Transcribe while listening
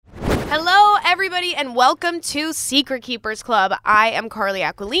Hello, everybody, and welcome to Secret Keepers Club. I am Carly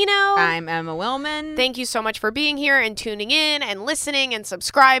Aquilino. I'm Emma Willman. Thank you so much for being here and tuning in and listening and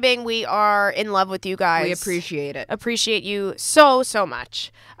subscribing. We are in love with you guys. We appreciate it. Appreciate you so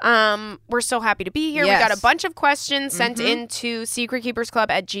much. We're so happy to be here. Yes. We got a bunch of questions sent into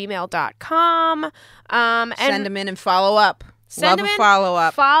secretkeepersclub@gmail.com. And send them in and follow up. Send Love them a in, follow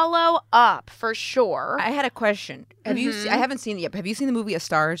up. Follow up for sure. I had a question. Have you? I haven't seen it yet. Have you seen the movie A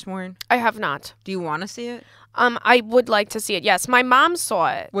Star Is Born? I have not. Do you want to see it? I would like to see it. Yes, my mom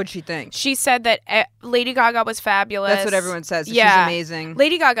saw it. What'd she think? She said that Lady Gaga was fabulous. That's what everyone says. That Yeah. She's amazing.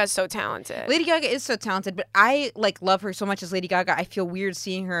 Lady Gaga's so talented. Lady Gaga is so talented, but I love her so much as Lady Gaga. I feel weird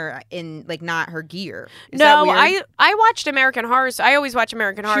seeing her in not her gear. Is that weird? I watched American Horror. I always watch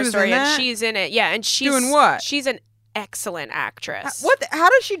American Horror was in Story, and that? she's in it. Yeah, and she's Doing what? She's an excellent actress. How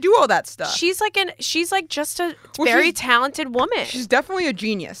does she do all that stuff? She's just a very talented woman. She's definitely a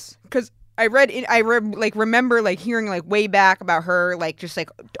genius. Because I remember hearing way back about her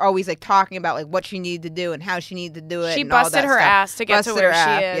always talking about what she needed to do and how she needed to do it. She and all busted that her stuff. ass to get to where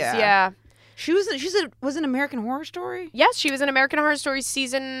she is. Yeah. She was in American Horror Story? Yes, she was in American Horror Story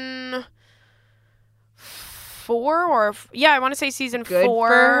season 4 or I want to say season Good 4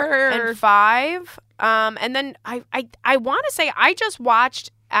 for her. and 5. And then I want to say I just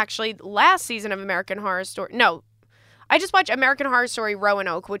watched actually last season of American Horror Story. No, I just watched American Horror Story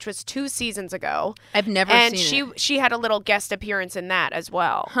Roanoke, which was 2 seasons ago. I've never and seen it. she had a little guest appearance in that as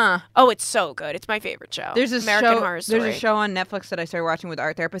well. Huh. Oh, it's so good. It's my favorite show. There's this American show, Horror Story. There's a show on Netflix that I started watching with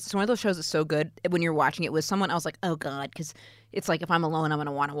art therapists. It's one of those shows that's so good when you're watching it with someone. I was like, oh God, because it's if I'm alone, I'm going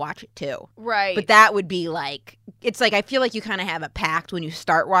to want to watch it too. Right. But that would be it's I feel like you kind of have a pact when you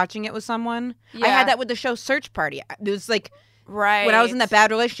start watching it with someone. Yeah. I had that with the show Search Party. It was right. when I was in that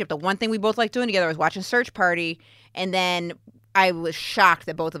bad relationship, the one thing we both liked doing together was watching Search Party, and then I was shocked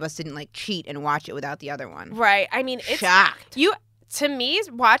that both of us didn't cheat and watch it without the other one. Right. I mean, it's shocked. To me,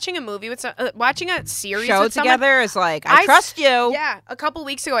 watching a movie with watching a series show with someone, together is I trust you. Yeah. A couple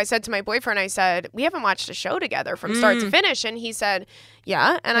weeks ago, I said to my boyfriend, I said, we haven't watched a show together from start to finish. And he said,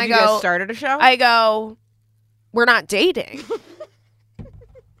 yeah. And Have you guys started a show? I go, we're not dating.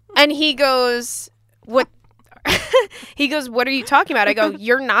 And he goes, what? He goes, what are you talking about? I go,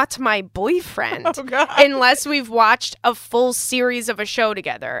 you're not my boyfriend. Oh, God. Unless we've watched a full series of a show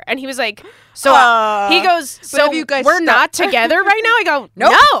together. And he was like, so he goes, so have you guys we're not together right now? I go,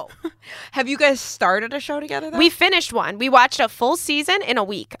 Nope. no. Have you guys started a show together, though? We finished one. We watched a full season in a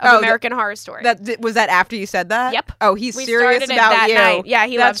week of American Horror Story. Was that after you said that? Yep. Oh, he's We serious started it about that you. night. Yeah,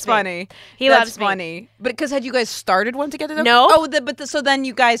 he That's loves me. funny. He That's loves me. funny. But because had you guys started one together? Though? No. Oh, so then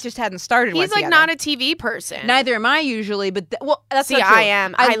you guys just hadn't started one He's together. not a TV person. Neither am I usually, but that's See, not true. I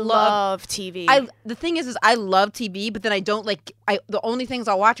am. I love TV. The thing is I love TV, but then I don't the only things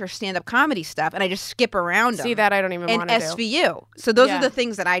I'll watch are stand-up comedy stuff, and I just skip around them. See, that I don't even and want to do. SVU. So those Yeah. are the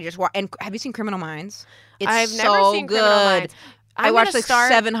things that I just watch. And have you seen Criminal Minds? It's I've never so seen good. Criminal Minds. I watched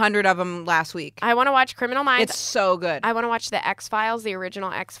 700 of them last week. I want to watch Criminal Minds. It's so good. I want to watch the X-Files, the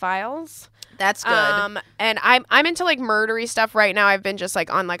original X-Files. That's good. And I'm into murdery stuff right now. I've been just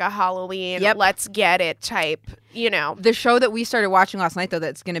on a Halloween, let's get it type, The show that we started watching last night, though,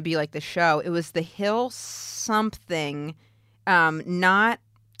 that's going to be the show. It was The Hill something.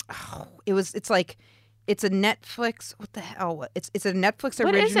 It's a Netflix. What the hell? It's a Netflix original.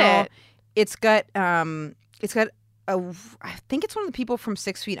 What is it? It's got I think it's one of the people from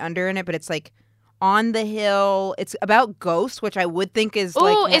 6 Feet Under in it, but it's On the Hill. It's about ghosts, which I would think is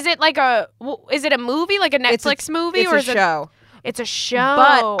is it is it a movie, a Netflix movie, or is it a show? It's a show.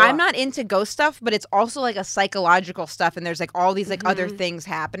 But I'm not into ghost stuff, but it's also a psychological stuff, and there's all these other things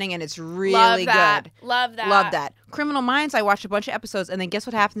happening, and it's really good. Love that. Love that. Criminal Minds, I watched a bunch of episodes, and then guess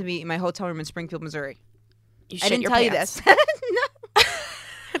what happened to me in my hotel room in Springfield, Missouri? You I shit didn't your tell pants. you this. No.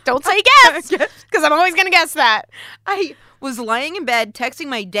 Don't say guess, because I'm always going to guess that. I was lying in bed texting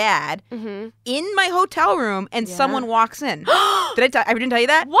my dad in my hotel room, and someone walks in. I didn't tell you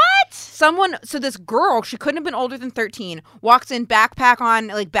that? What? So this girl, she couldn't have been older than 13, walks in, backpack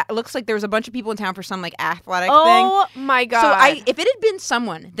on, looks like there was a bunch of people in town for some athletic thing. Oh my God. So if it had been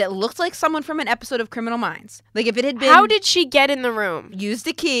someone that looked like someone from an episode of Criminal Minds, if it had been... How did she get in the room? Used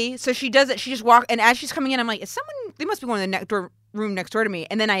the key. So she does it. She just walked, and as she's coming in, I'm like, is someone... They must be going to the next door. room next door to me.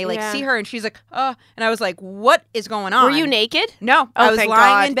 And then I see her and she's like, and I was like, what is going on? Were you naked? No. Oh, I was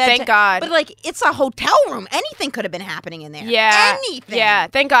lying in bed. Thank God. But like, it's a hotel room. Anything could have been happening in there. Yeah. Anything. Yeah.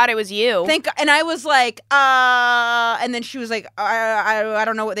 Thank God it was you. And I was like, and then she was like, I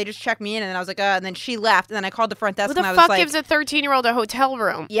don't know what, they just checked me in. And then I was like, and then she left. And then I called the front desk Who and the I was fuck like, gives a 13-year-old a hotel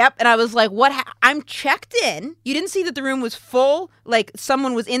room? Yep. And I was like, what? I'm checked in. You didn't see that the room was full. Like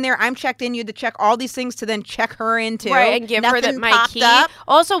someone was in there. I'm checked in. You had to check all these things to then check her in too. Right, and give her my key. Up.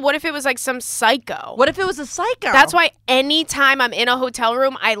 Also, what if it was like some psycho? What if it was a psycho? That's why anytime I'm in a hotel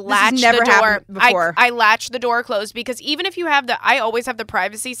room, I latch the door. I latch the door closed because even if you have I always have the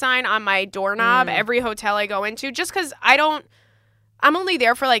privacy sign on my doorknob every hotel I go into, just because I'm only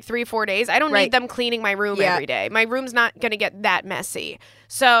there for like 3-4 days. I don't need them cleaning my room every day. My room's not going to get that messy.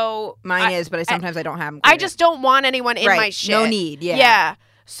 So mine is, but sometimes I don't have them. I just don't want anyone in my shit. No need. Yeah. Yeah.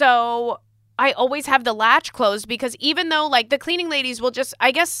 So I always have the latch closed because even though like the cleaning ladies will just,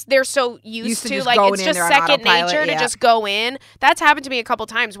 I guess they're so used to like it's just second nature to just go in. That's happened to me a couple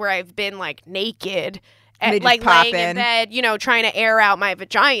times where I've been like naked. Like laying in bed, trying to air out my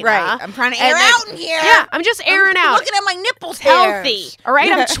vagina. Right. I'm trying to air out in here. Yeah, I'm just airing out. Looking at my nipples. Healthy. All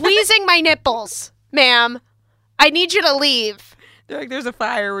right? I'm tweezing my nipples, ma'am. I need you to leave. They're like, there's a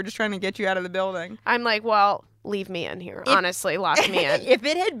fire. We're just trying to get you out of the building. I'm like, well, leave me in here. Honestly, lock me in. If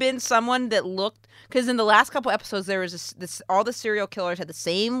it had been someone that looked, because in the last couple episodes there was this all the serial killers had the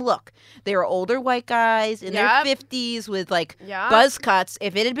same look. They were older white guys in their 50s with like buzz cuts.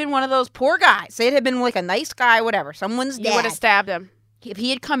 If it had been one of those poor guys, say it had been like a nice guy, whatever, someone's dad, you would have stabbed him. If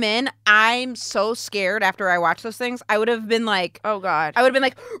he had come in, I'm so scared after I watch those things. I would have been like, oh, God. I would have been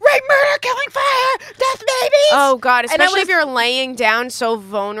like, rape, murder, killing, fire, death, babies. Oh, God. Especially if you're laying down so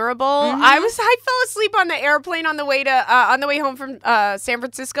vulnerable. Mm-hmm. I fell asleep on the airplane on the way home from San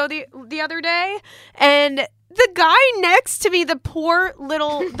Francisco the other day. And the guy next to me, the poor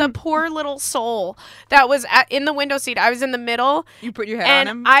little soul that was in the window seat. I was in the middle. You put your head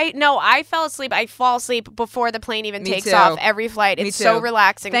on him? I fell asleep. I fall asleep before the plane even takes off every flight. It's so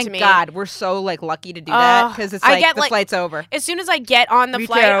relaxing to me. Thank God. We're so like lucky to do that because it's like the flight's over. As soon as I get on the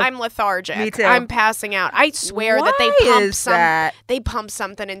flight, I'm lethargic. Me too. I'm passing out. I swear that they pump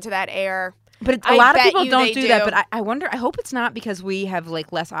something into that air. But a lot of people don't do that. But I wonder. I hope it's not because we have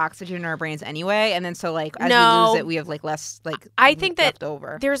like less oxygen in our brains anyway, and then so like as we lose it, we have like less like. I think left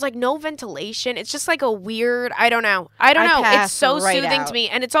over. There's like no ventilation. It's just like a weird. I don't know. It's so soothing to me,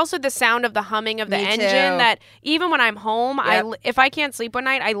 and it's also the sound of the humming of the engine that even when I'm home, if I can't sleep one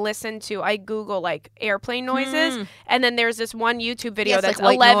night, I Google like airplane noises, and then there's this one YouTube video that's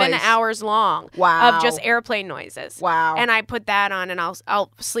like 11 hours long of just airplane noises. Wow. And I put that on, and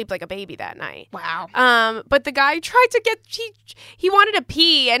I'll sleep like a baby that night. Wow. But the guy tried to he wanted to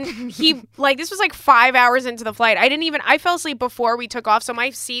pee and he like this was like 5 hours into the flight. I fell asleep before we took off, so my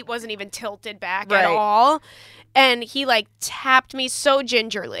seat wasn't even tilted back at all. And he like tapped me so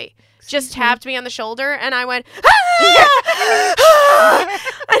gingerly. Just tapped me on the shoulder and I went,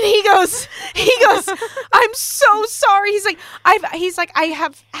 and he goes, I'm so sorry. He's like, I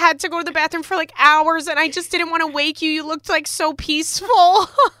have had to go to the bathroom for like hours and I just didn't want to wake you. You looked like so peaceful.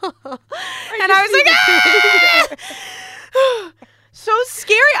 And I was like, so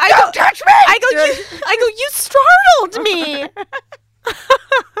scary. Don't touch me. I go, you startled me.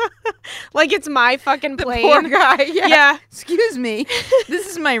 Like it's my fucking plane. The poor guy. Yeah. Excuse me. This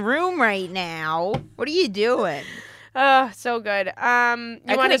is my room right now. What are you doing? So good.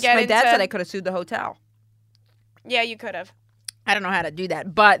 You want to get my dad said I could have sued the hotel. Yeah, you could have. I don't know how to do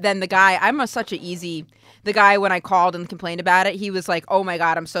that. But then the guy, the guy when I called and complained about it, he was like, oh my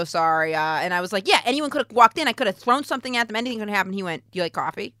God, I'm so sorry. And I was like, yeah, anyone could have walked in. I could have thrown something at them. Anything could happen. He went, do you like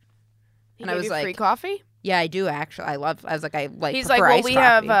coffee? And I was like, free coffee? Yeah, I do actually. I like. He's like,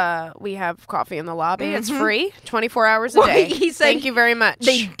 well, we have coffee in the lobby. Mm-hmm. It's free, 24 hours a day. He said, thank you very much.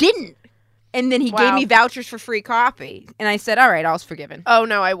 They didn't. And then he gave me vouchers for free coffee. And I said, all right, I was forgiven. Oh,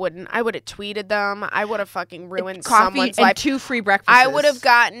 no, I wouldn't. I would have tweeted them. I would have fucking ruined someone's life. 2 free breakfasts. I would have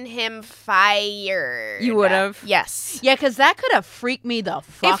gotten him fired. You would have? Yes. Yeah, because that could have freaked me the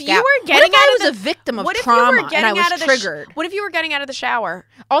fuck out. If you were getting I was a victim of trauma and I was triggered? What if you were getting out of the shower?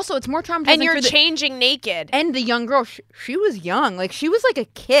 Also, it's more traumatizing and you're changing naked. And the young girl, she was young. Like, she was like a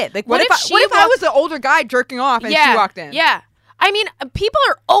kid. Like, what if I was the older guy jerking off and she walked in? Yeah. I mean, people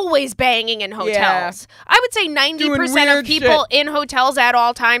are always banging in hotels. Yeah. I would say 90% of people in hotels at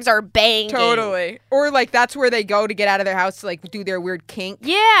all times are banging. Totally. Or, like, that's where they go to get out of their house to, like, do their weird kink.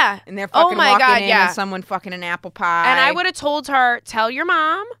 Yeah. And they're fucking walking in and someone fucking an apple pie. And I would have told her, tell your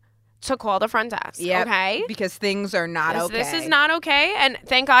mom to call the front desk, okay? Because things are not okay. This is not okay, and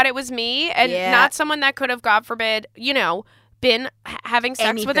thank God it was me, and not someone that could have, God forbid, been having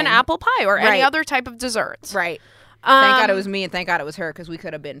sex with an apple pie or any other type of desserts. Right. Thank God it was me, and thank God it was her, because we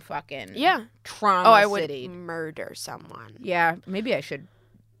could have been fucking trauma I city. would murder someone. Yeah, maybe I should.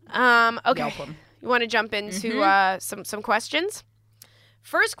 Okay. You want to jump into some questions?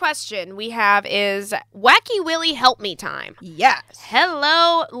 First question we have is Wacky Willie Help Me time. Yes.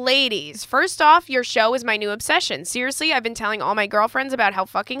 Hello, ladies. First off, your show is my new obsession. Seriously, I've been telling all my girlfriends about how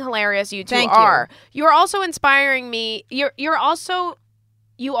fucking hilarious you two are. You are also inspiring me. You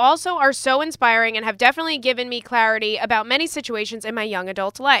also are so inspiring and have definitely given me clarity about many situations in my young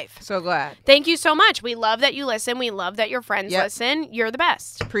adult life. So glad. Thank you so much. We love that you listen. We love that your friends listen. You're the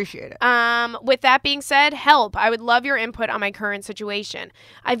best. Appreciate it. With that being said, help. I would love your input on my current situation.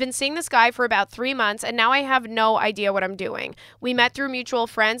 I've been seeing this guy for about 3 months, and now I have no idea what I'm doing. We met through mutual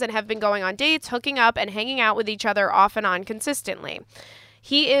friends and have been going on dates, hooking up, and hanging out with each other off and on consistently.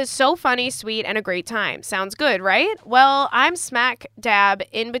 He is so funny, sweet, and a great time. Sounds good, right? Well, I'm smack dab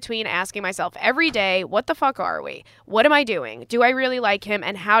in between asking myself every day, what the fuck are we? What am I doing? Do I really like him,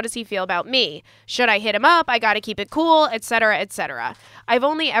 and how does he feel about me? Should I hit him up? I gotta keep it cool, etc., etc. I've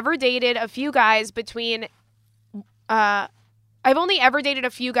only ever dated a few guys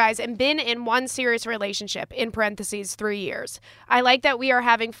and been in one serious relationship, in parentheses, 3 years. I like that we are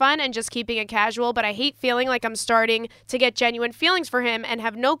having fun and just keeping it casual, but I hate feeling like I'm starting to get genuine feelings for him and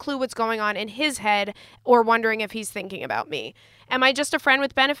have no clue what's going on in his head or wondering if he's thinking about me. Am I just a friend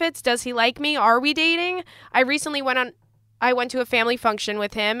with benefits? Does he like me? Are we dating? I recently went to a family function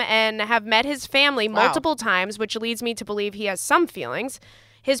with him and have met his family multiple times, which leads me to believe he has some feelings.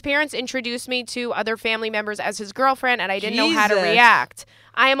 His parents introduced me to other family members as his girlfriend, and I didn't know how to react.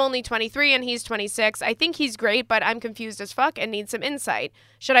 I am only 23 and he's 26. I think he's great, but I'm confused as fuck and need some insight.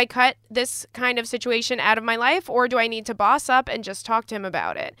 Should I cut this kind of situation out of my life, or do I need to boss up and just talk to him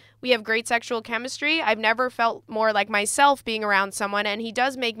about it? We have great sexual chemistry. I've never felt more like myself being around someone, and he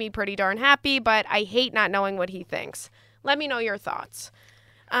does make me pretty darn happy, but I hate not knowing what he thinks. Let me know your thoughts.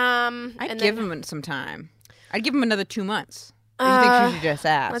 I'd give him some time. I'd give him another 2 months. Or you think she should just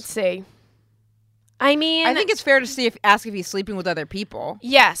ask? Let's see. I mean, I think it's fair to ask if he's sleeping with other people.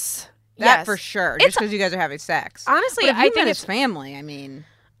 Yes. That for sure. Just because you guys are having sex. Honestly, I think his family. I mean,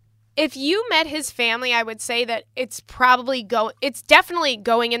 if you met his family, I would say that it's definitely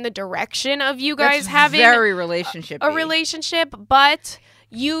going in the direction of you guys having a relationship, but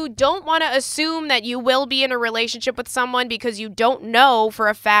you don't want to assume that you will be in a relationship with someone because you don't know for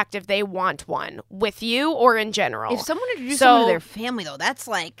a fact if they want one with you or in general. If someone introduces someone to their family, though, that's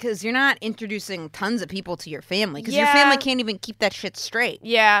like, because you're not introducing tons of people to your family, because your family can't even keep that shit straight.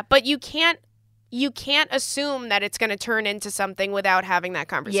 Yeah, but you can't assume that it's going to turn into something without having that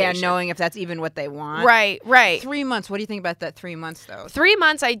conversation. Yeah, knowing if that's even what they want. Right. 3 months. What do you think about that 3 months, though? 3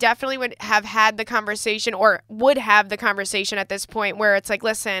 months, I definitely would have had the conversation, or would have the conversation at this point where it's like,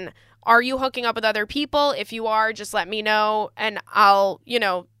 listen, are you hooking up with other people? If you are, just let me know, and I'll,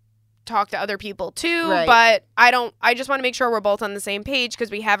 talk to other people too. Right. But I just want to make sure we're both on the same page, because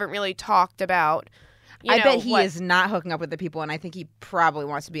we haven't really talked about... I bet he is not hooking up with the people, and I think he probably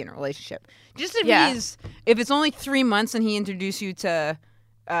wants to be in a relationship. Just if it's only 3 months and he introduced you to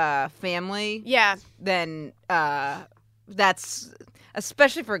family, then that's,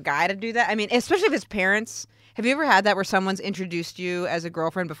 especially for a guy to do that. I mean, especially if his parents. Have you ever had that where someone's introduced you as a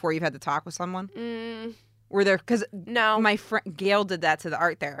girlfriend before you've had to talk with someone? Were there? Because my friend Gail did that to the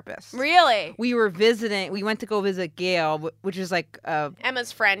art therapist. Really? We were visiting. We went to go visit Gail, which is like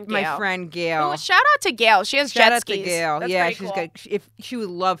Emma's friend. Gail. My friend Gail. Ooh, shout out to Gail. She has jet skis. Shout out to Gail. That's yeah, she's cool. If she would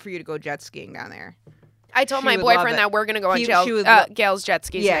love for you to go jet skiing down there. I told my boyfriend that we're gonna go on Gail's jet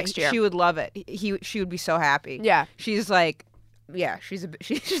skis next year. She would love it. She would be so happy. Yeah, she's like. Yeah, she's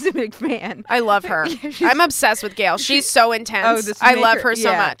a big fan. I love her. I'm obsessed with Gail. She's so intense. I love her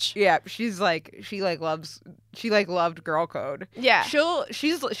so much. Yeah, she loved girl code. Yeah,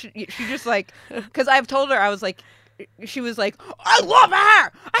 she just like, because I've told her, I was like, she was like, I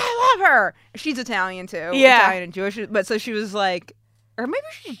love her. She's Italian too. Yeah, Italian and Jewish. But so she was like, or maybe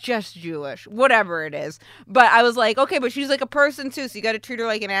she's just Jewish, whatever it is. But I was like, okay, but she's like a person too, so you got to treat her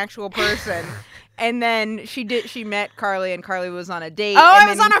like an actual person. And then she met Carly, and Carly was on a date. Oh, and I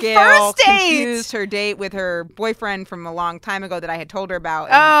was on a first date. Confused her date with her boyfriend from a long time ago that I had told her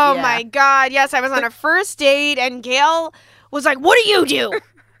about. And, my God. Yes, I was on a first date, and Gail was like, what do you do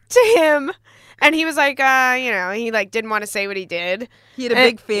to him? And he was like, he like didn't want to say what he did. He had a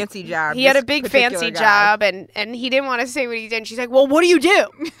big fancy job. He had a big fancy job, and he didn't want to say what he did. And she's like, well, what do you do?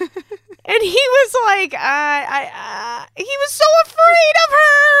 And he was like, he was so afraid of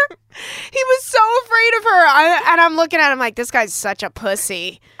her. He was so afraid of her. And I'm looking at him like, this guy's such a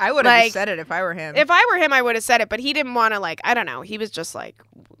pussy. I would have said it if I were him. If I were him, I would have said it. But he didn't want to, like, I don't know. He was just like,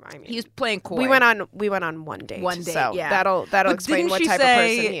 I mean, he was playing coy. We went on one date. So yeah. That'll explain what type of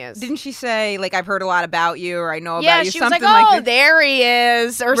person he is. Didn't she say, like, I've heard a lot about you, or I know about you? Yeah, she was like, oh, there he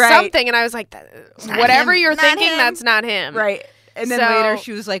is, or something. And I was like, whatever you're thinking, that's not him. Right. And then later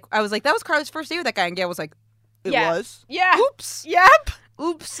she was like, I was like, that was Carly's first date with that guy. And Gail was like, it was? Yeah. Oops. Yep.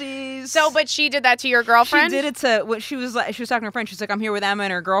 Oopsies. So, but she did that to your girlfriend? She did it to what she was talking to her friend. She's like, I'm here with Emma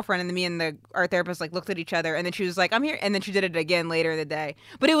and her girlfriend, and then me and our therapist like looked at each other, and then she was like, I'm here, and then she did it again later in the day.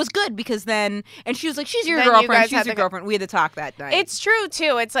 But it was good because then, and she was like, she's your girlfriend, she's your girlfriend. We had to talk that night. It's true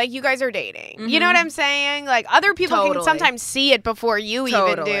too. It's like you guys are dating. Mm-hmm. You know what I'm saying? Like other people can sometimes see it before you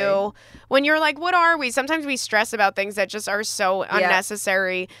even do. When you're like, what are we? Sometimes we stress about things that just are so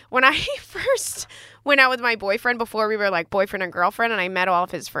unnecessary. When I first went out with my boyfriend before we were like boyfriend and girlfriend, and I met all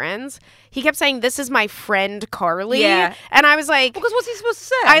of his friends, he kept saying, this is my friend Carly. Yeah. And I was like, because what's he supposed to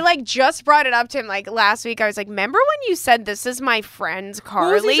say? I like just brought it up to him like last week. I was like, remember when you said this is my friend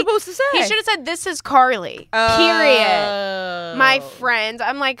Carly? What was he supposed to say? He should have said, this is Carly. Period. My friend.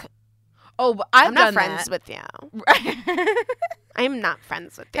 I'm like, but I'm not friends with you. I'm not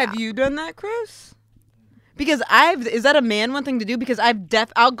friends with you. Have you done that, Chris? Because is that a man one thing to do? Because I'll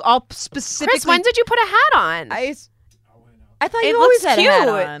specifically. Chris, when did you put a hat on? I thought you always had a hat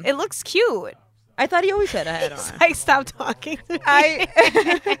on. It looks cute. I thought he always had a hat on. Like, stop talking to me.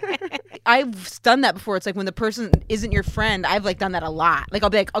 I've done that before. It's like when the person isn't your friend, I've like done that a lot. Like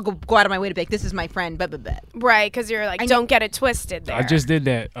I'll be like, I'll go out of my way to be like, this is my friend, blah, blah, blah. Right, because you're like, don't get it twisted there. I just did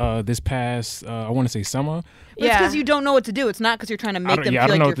that this past, I want to say summer. But it's because you don't know what to do. It's not because you're trying to make them feel like your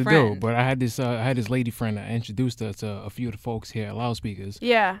friend. I don't know what to do, but I had this lady friend. I introduced her to a few of the folks here at Loudspeakers.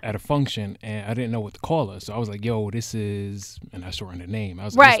 Yeah. At a function, and I didn't know what to call her, so I was like, "Yo, this is," and I shortened her name. I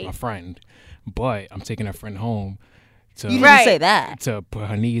was like, "This is my friend," but I'm taking her friend home. You didn't say that. To put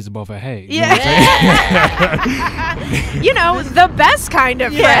her knees above her head. Yeah. You know, the best kind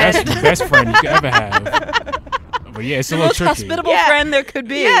of friend. Best friend you could ever have. But yeah, it's a little tricky. The most hospitable friend there could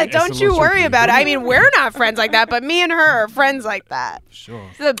be. Yeah, don't you worry about it. I mean, we're not friends like that, but me and her are friends like that. Sure.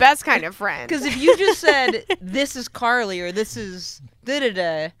 It's the best kind of friend. Because if you just said, this is Carly, or this is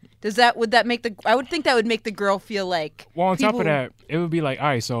da-da-da, I would think that would make the girl feel like. Well, on top of that, it would be like, all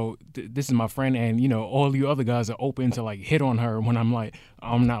right, so this is my friend, and, you know, all you other guys are open to, like, hit on her when I'm like,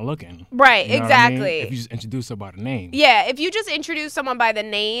 I'm not looking. Right, you know exactly. What I mean? If you just introduce her by the name. Yeah, if you just introduce someone by the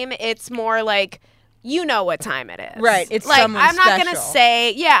name, it's more like, you know what time it is. Right. It's like, someone I'm not special. going to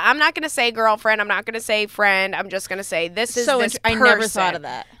say, I'm not going to say girlfriend. I'm not going to say friend. I'm just going to say this is this person. I never thought of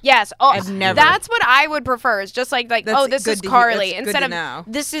that. Yes. Oh, I've never. That's what I would prefer. Is just like this is Carly. Instead of know.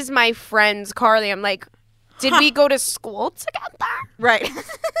 This is my friend's Carly. I'm like, did we go to school together? Right.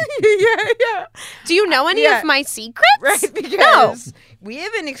 yeah. Do you know any of my secrets? Right. Because we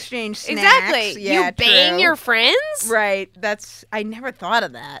haven't exchanged snacks. Exactly. Yeah, you bang your friends? Right. I never thought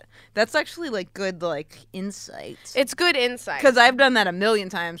of that. That's actually like good insight. It's good insight. Because I've done that a million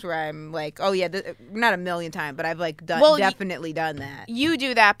times where I'm like, oh yeah, not a million times, but I've definitely done that. You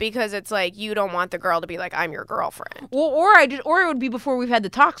do that because it's like you don't want the girl to be like, I'm your girlfriend. Well, or it would be before we've had the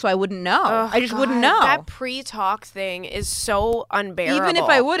talk, so I wouldn't know. I just wouldn't know. That pre-talk thing is so unbearable. Even if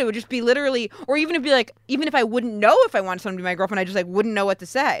I would, it would just be literally, or even if I wouldn't know if I wanted someone to be my girlfriend, I just wouldn't know what to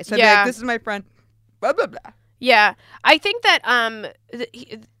say. So I'd be like, this is my friend, blah blah blah. Yeah, I think that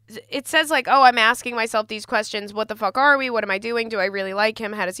it says like, oh, I'm asking myself these questions. What the fuck are we? What am I doing? Do I really like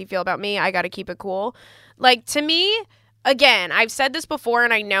him? How does he feel about me? I got to keep it cool. Like, to me, again, I've said this before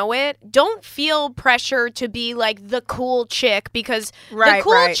and I know it. Don't feel pressure to be like the cool chick because the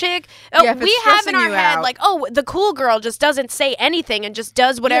cool chick, we have in our head like, oh, the cool girl just doesn't say anything and just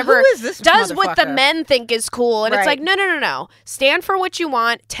does whatever, does what the men think is cool. And it's like, no. Stand for what you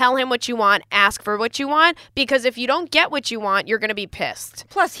want. Tell him what you want. Ask for what you want. Because if you don't get what you want, you're going to be pissed.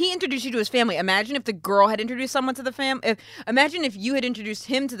 Plus, he introduced you to his family. Imagine if the girl had introduced someone to the family. Imagine if you had introduced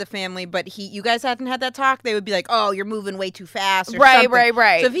him to the family, but you guys hadn't had that talk. They would be like, oh, you're moving way too fast or something.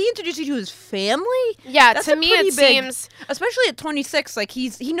 Right. So if he introduced you to his family, that's to me it seems, especially at 26, like he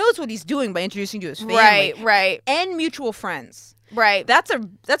knows what he's doing by introducing you to his family. Right. And mutual friends. Right. That's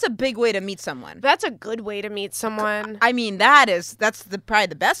a big way to meet someone. That's a good way to meet someone. I mean, that's probably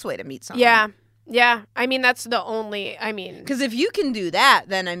the best way to meet someone. Yeah. I mean, that's the only, because if you can do that,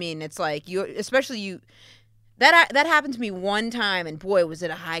 then I mean, it's like that happened to me one time, and boy, was it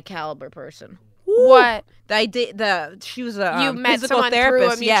a high caliber person. Woo! What? She was a you met physical someone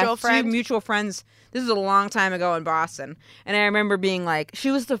therapist. Through a mutual friend? Two mutual friends. This is a long time ago in Boston, and I remember being like,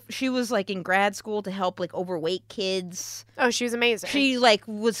 she was like in grad school to help like overweight kids. Oh, she was amazing.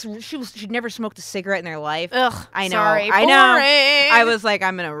 She'd never smoked a cigarette in their life. Ugh, I know. sorry, I know. boring. I was like,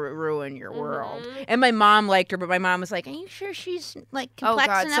 I'm gonna ruin your world. And my mom liked her, but my mom was like, are you sure she's like complex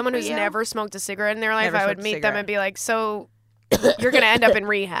Oh God, enough someone for who's you? never smoked a cigarette in their life, Never I would smoked a meet them cigarette. and be like, so you're gonna end up in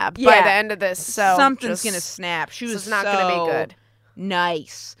rehab by Yeah. the end of this. So something's gonna snap. She was not gonna be good.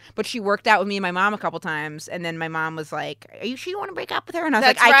 Nice, but she worked out with me and my mom a couple times, and then my mom was like, "Are you sure you want to break up with her?" And I was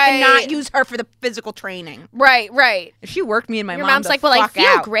That's like, right. "I cannot use her for the physical training." Right. She worked me and my Your mom. mom's the like, well, I fuck feel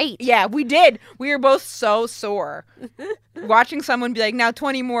out. great. Yeah, we did. We were both so sore. Watching someone be like, "Now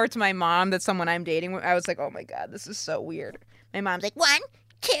 20 more" to my mom, that's someone I'm dating. I was like, "Oh my God, this is so weird." My mom's like, 1,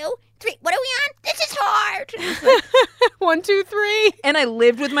 2, 3. What are we on? This is hard. And I was like, 1, 2, 3. and I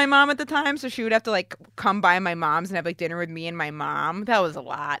lived with my mom at the time, so she would have to like come by my mom's and have like dinner with me and my mom. That was a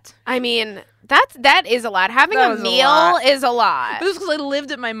lot. I mean, that is a lot. Having That a was a meal lot. is a lot. But it was because I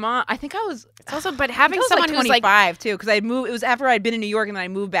lived at my mom. I think I was. It's also, but I having think I was someone like who's like 25 too, because I moved. It was after I'd been in New York and then I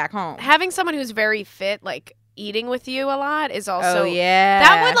moved back home. having someone who's very fit, like eating with you a lot, is also Oh yeah,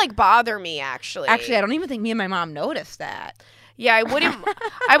 that would like bother me actually. Actually, I don't even think me and my mom noticed that. Yeah, I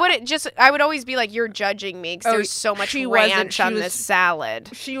would always be like, you're judging me because Oh, there's so much she wasn't. ranch She on was- this salad.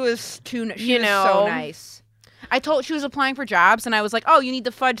 She was too. She You was know. so nice. She was applying for jobs, and I was like, "Oh, you need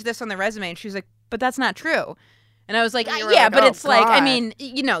to fudge this on the resume," and she was like, "But that's not true." And I was like, And you were "Yeah, like, but "Oh, it's like, I God." mean,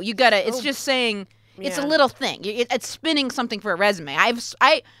 you gotta. It's Oh. just saying." It's a Yeah. little thing. It's spinning something for a resume. I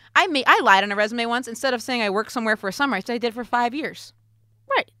lied on a resume once. Instead of saying I worked somewhere for a summer, I said I did for 5 years.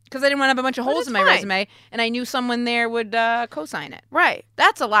 Right. Because I didn't want to have a bunch of But holes it's in my fine. resume, and I knew someone there would co-sign it. Right.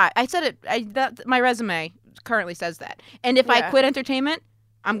 That's a lot. I said it. My resume currently says that. And if I Yeah. quit entertainment,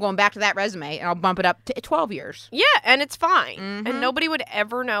 I'm going back to that resume, and I'll bump it up to 12 years. Yeah, and it's fine. Mhm. And nobody would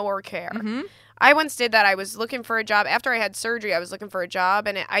ever know or care. Mm-hmm. I once did that. I was looking for a job after I had surgery. I was looking for a job,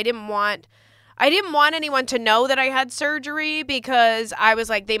 and I didn't want anyone to know that I had surgery because I was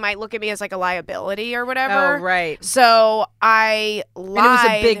like, they might look at me as like a liability or whatever. Oh, right. So I lied. And it was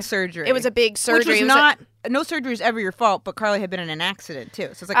a big surgery. It was a big surgery. Which was It was not. No surgery is ever your fault, but Carly had been in an accident too, so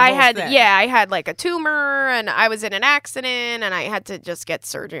it's like a I whole had thing. I had like a tumor and I was in an accident and I had to just get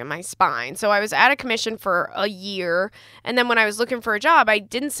surgery on my spine. So I was out of commission for a year, and then when I was looking for a job, I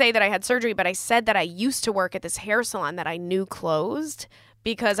didn't say that I had surgery, but I said that I used to work at this hair salon that I knew closed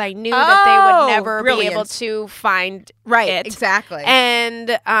because I knew that they would never be able brilliant. to find Right, it. exactly.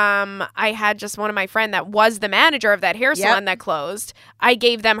 And I had just one of my friend that was the manager of that hair salon that closed. I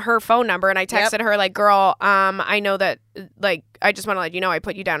gave them her phone number and I texted her like, girl, I know that like I just want to let you know I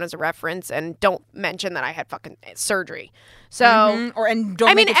put you down as a reference and don't mention that I had fucking surgery. So and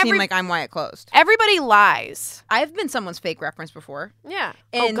don't make it seem like I'm why it closed. Everybody lies. I've been someone's fake reference before. Yeah.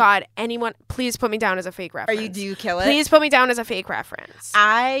 And oh God, anyone, please put me down as a fake reference. Do you kill it? Please put me down as a fake reference.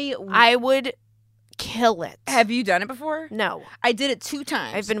 I would kill it. Have you done it before? No. I did it 2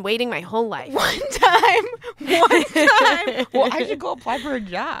 times. I've been waiting my whole life. One time. Well, I should go apply for a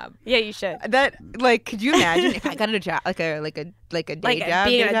job. Yeah, you should. That could you imagine if I got a job like a day job?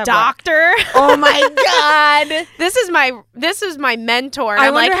 Being day a job, doctor. Oh my God. This is my mentor. And I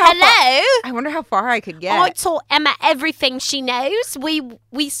I'm like, wonder how hello. I wonder how far I could get. I taught Emma everything she knows.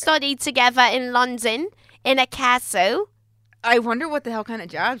 We studied together in London in a castle. I wonder what the hell kind of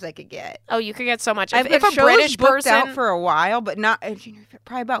jobs I could get. Oh, you could get so much. If If a shows British booked person out for a while, but not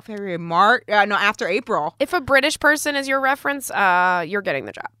probably about February, March. No, after April. If a British person is your reference, you're getting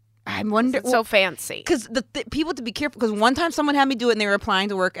the job. I wonder. It's so fancy. Because the people to be careful. Because one time someone had me do it, and they were applying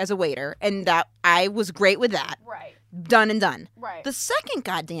to work as a waiter, and that I was great with that. Right. Done and done. Right. The second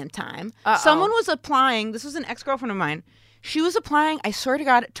goddamn time, Uh-oh. someone was applying. This was an ex-girlfriend of mine. She was applying, I swear to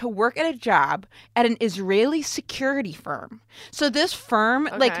God, to work at a job at an Israeli security firm. So this firm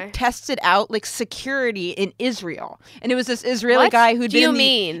tested out security in Israel, and it was this Israeli guy who'd been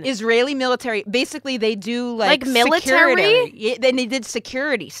in the Israeli military. Basically, they do military. Security. Yeah, then they did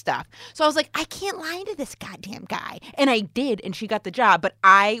security stuff. So I was like, I can't lie to this goddamn guy, and I did, and she got the job. But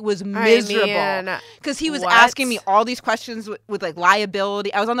I was miserable because he was asking me all these questions with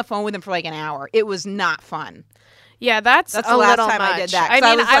liability. I was on the phone with him for an hour. It was not fun. Yeah, that's the a last little time much. I did that.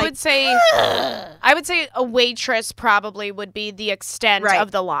 I would say a waitress probably would be the extent of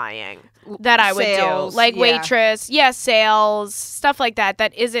the lying that I would Sales, do. Waitress, sales, stuff like that.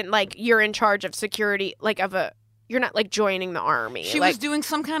 That isn't you're in charge of security, you're not joining the army. She was doing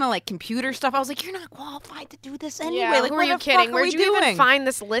some kind of computer stuff. I was like, you're not qualified to do this anyway. Yeah, who are you kidding? Where'd you even find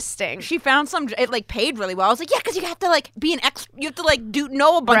this listing? She found it paid really well. I was like, yeah, because you have to be an ex. You have to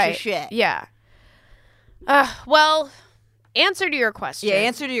know a bunch of shit. Yeah. Well, answer to your question. Yeah,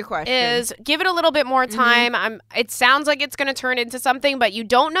 answer to your question is give it a little bit more time. It sounds like it's going to turn into something, but you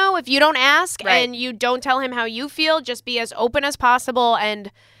don't know if you don't ask and you don't tell him how you feel. Just be as open as possible,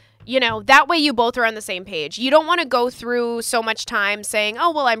 and that way you both are on the same page. You don't want to go through so much time saying, "Oh,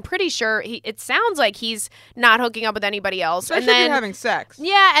 well, I'm pretty sure it sounds like he's not hooking up with anybody else." Especially and then if you're having sex.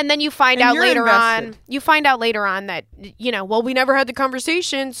 Yeah, and then you find out later on. You find out later on that well, we never had the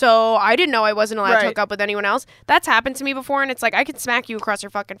conversation, so I didn't know I wasn't allowed to hook up with anyone else. That's happened to me before, and it's like I could smack you across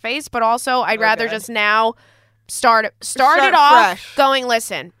your fucking face, but also I'd rather just now start it off fresh. Going,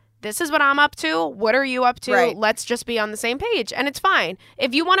 listen. This is what I'm up to. What are you up to? Right. Let's just be on the same page. And it's fine.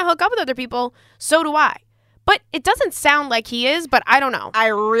 If you want to hook up with other people, so do I. But it doesn't sound like he is, but I don't know. I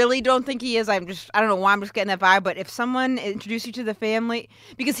really don't think he is. I don't know why I'm just getting that vibe. But if someone introduced you to the family,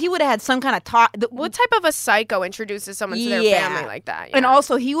 because he would have had some kind of talk. What type of a psycho introduces someone to their family like that? Yeah. And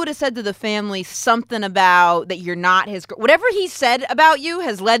also, he would have said to the family something about that you're not his girl. Whatever he said about you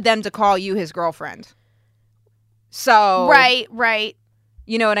has led them to call you his girlfriend. So. Right.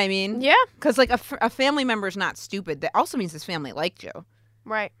 You know what I mean? Yeah. Because, like, a family member is not stupid. That also means his family liked you.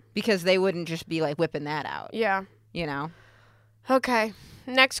 Right. Because they wouldn't just be, like, whipping that out. Yeah. Okay.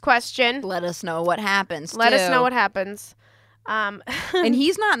 Next question. Let us know what happens, Let us know what happens. And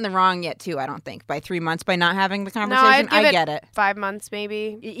he's not in the wrong yet, too, I don't think. By 3 months, by not having the conversation. No, I get it. 5 months,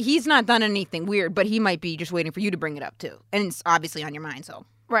 maybe. He's not done anything weird, but he might be just waiting for you to bring it up, too. And it's obviously on your mind, so.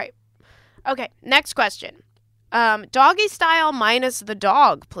 Right. Okay, next question. Doggy style minus the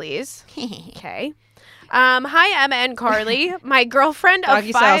dog, please. Okay. Hi, Emma and Carly. My girlfriend of 5...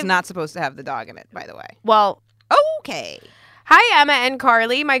 Doggy style is not supposed to have the dog in it, by the way. Well... Okay. Hi, Emma and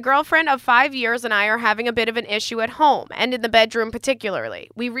Carly. My girlfriend of 5 years and I are having a bit of an issue at home, and in the bedroom particularly.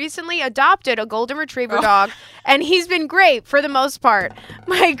 We recently adopted a golden retriever dog, and he's been great for the most part.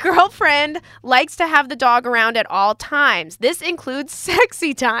 My girlfriend likes to have the dog around at all times. This includes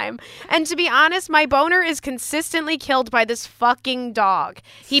sexy time. And to be honest, my boner is consistently killed by this fucking dog.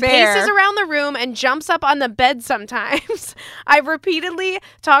 He paces around the room and jumps up on the bed sometimes. I've repeatedly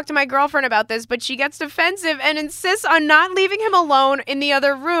talked to my girlfriend about this, but she gets defensive and insists on not leaving him alone in the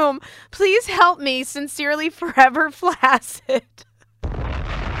other room. Please help me. Sincerely, Forever Flaccid.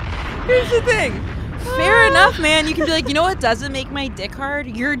 Here's the thing. Fair enough, man. You can be like, you know what doesn't make my dick hard?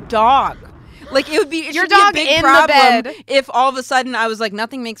 Your dog. Like, it should be a big problem if all of a sudden I was like,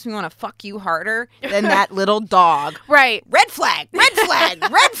 nothing makes me want to fuck you harder than that little dog. Right. Red flag. Red flag.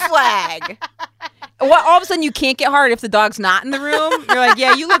 Red flag. Well, all of a sudden you can't get hard if the dog's not in the room. You're like,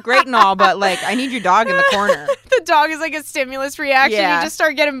 yeah, you look great and all, but like, I need your dog in the corner. The dog is like a stimulus reaction. Yeah. You just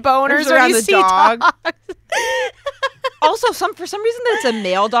start getting boners around when you the see dog. dogs. Also, for some reason that it's a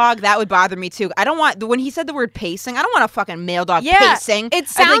male dog, that would bother me too. I don't want, when he said the word pacing, I don't want a fucking male dog pacing. It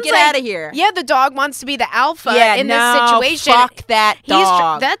sounds like, get out of here. Yeah, the dog wants to be the alpha in this situation. Fuck that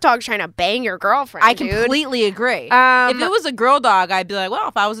dog. That dog's trying to bang your girlfriend, I completely agree. If it was a girl dog, I'd be like, well,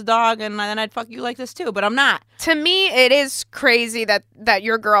 if I was a dog, and then I'd fuck you like this too, but I'm not. To me, it is crazy that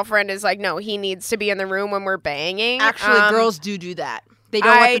your girlfriend is like, no, he needs to be in the room when we're banging. Actually, girls do that. They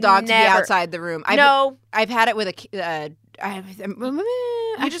don't want the dog to be outside the room. I've had it with a...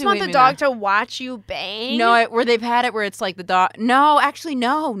 you just want the dog to watch you bang? No, where they've had it where it's like the dog... No, actually,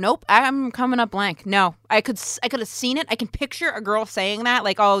 no. Nope. I'm coming up blank. No. I could have seen it. I can picture a girl saying that.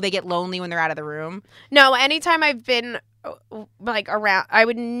 Like, oh, they get lonely when they're out of the room. No, anytime I've been... like around, I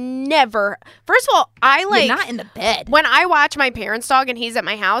would never. First of all, You're not in the bed. When I watch my parents' dog and he's at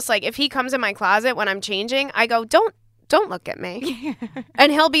my house, like if he comes in my closet when I'm changing, I go, don't look at me.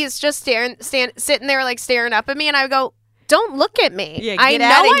 And he'll be just sitting there like staring up at me, and I go, don't look at me. Yeah, I know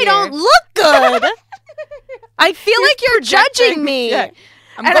I don't look good. I feel like you're judging me. Yeah.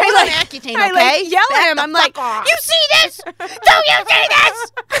 I'm going on Accutane, okay? I yell at him. I'm like, you see this? Don't you see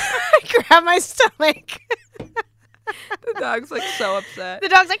this? I grab my stomach. The dog's like so upset. The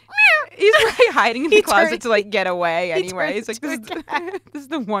dog's like, meow. He's really hiding in the closet to like get away anyway. He's like, this is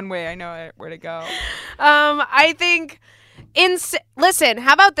the one way I know where to go. I think, listen,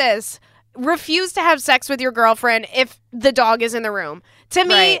 how about this? Refuse to have sex with your girlfriend if the dog is in the room. To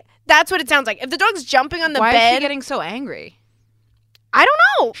me, that's what it sounds like. If the dog's jumping on the bed. Why is she getting so angry? I don't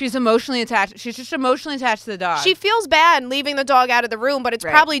know. She's emotionally attached. She's just emotionally attached to the dog. She feels bad leaving the dog out of the room, but it's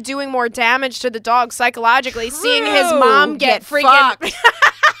probably doing more damage to the dog psychologically, seeing his mom get freaking...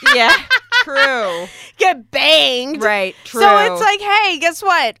 Yeah, true. Get banged. Right, true. So it's like, hey, guess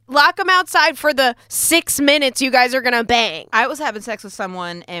what? Lock him outside for the 6 minutes you guys are going to bang. I was having sex with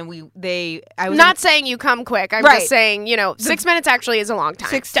someone, and I was not saying you come quick. I'm just saying, 6 minutes actually is a long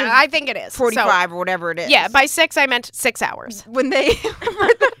time. I think it is. 45 or whatever it is. Yeah, by 6, I meant 6 hours. When they...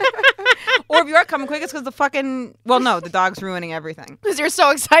 Or if you are coming quick, it's because the dog's ruining everything. Because you're so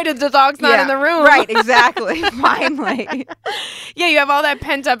excited the dog's not in the room. Right, exactly. Finally. Yeah, you have all that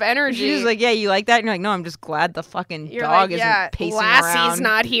pent-up energy. She's like, yeah, you like that? And you're like, no, I'm just glad the fucking dog isn't pacing around. Lassie's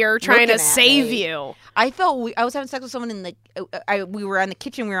not here trying to save you. I was having sex with someone in we were on the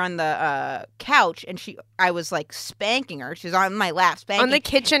kitchen, we were on the couch, and I was like spanking her. She was on my lap spanking. On the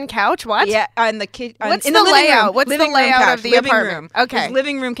kitchen couch? What? Yeah, on the kitchen. What's the layout? What's the layout of the apartment? Room. Okay.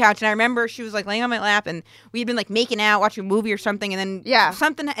 Living room couch. And I remember she was like laying on my lap, and we had been like making out, watching a movie or something, and then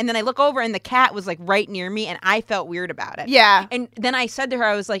something, and then I look over and the cat was like right near me, and I felt weird about it. Yeah. And then I said to her,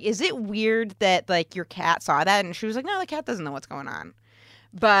 I was like, is it weird that like your cat saw that? And she was like, no, the cat doesn't know what's going on.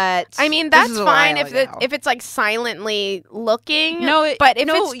 But I mean, that's fine if it's like silently looking. But if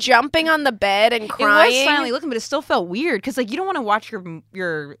it's jumping on the bed and crying, it was silently looking, but it still felt weird because like you don't want to watch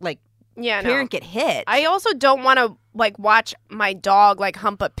your like parent get hit. I also don't want to like watch my dog like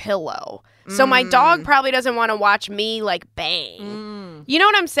hump a pillow. So my dog probably doesn't want to watch me like bang. You know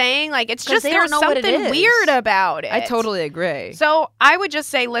what I'm saying? Like it's just there's something weird about it. I totally agree. So I would just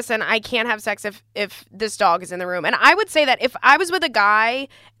say, listen, I can't have sex if this dog is in the room. And I would say that if I was with a guy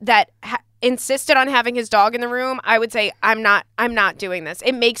that insisted on having his dog in the room, I would say I'm not doing this.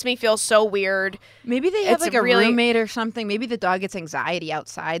 It makes me feel so weird. Maybe they have like a roommate or something. Maybe the dog gets anxiety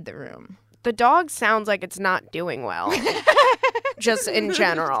outside the room. The dog sounds like it's not doing well. Just in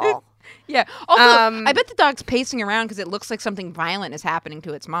general. Yeah. Also, I bet the dog's pacing around because it looks like something violent is happening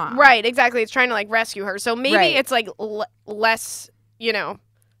to its mom. Right, exactly. It's trying to like rescue her. So maybe it's like less,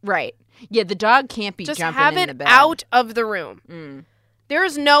 Right. Yeah, the dog can't be just jumping have in the it bed. out of the room.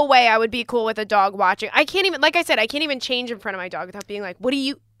 There's no way I would be cool with a dog watching. I can't even, like I said, I can't even change in front of my dog without being like, what are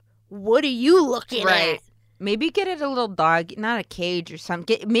you looking at? Maybe get it a little dog, not a cage or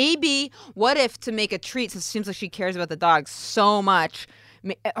something. Maybe, what if to make a treat, since it seems like she cares about the dog so much.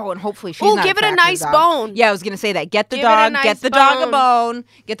 And hopefully she's not give it a nice bone. Yeah, I was going to say that. Get the dog a bone,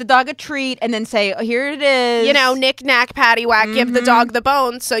 get the dog a treat, and then say, oh, here it is. Knick, knack, paddywhack, give the dog the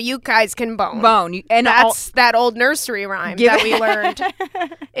bone so you guys can bone. And that's that old nursery rhyme that we learned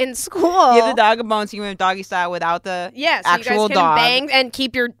in school. Give the dog a bone so you can have doggy style without the actual you guys can dog. Bang and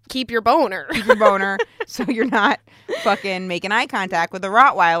keep your boner. Keep your boner so you're not fucking making eye contact with a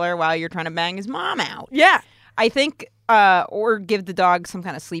Rottweiler while you're trying to bang his mom out. Yeah. I think... or give the dog some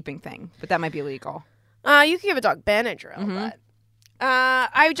kind of sleeping thing, but that might be illegal. You can give a dog Benadryl, but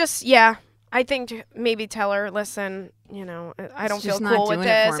I think maybe tell her, listen, I don't feel cool with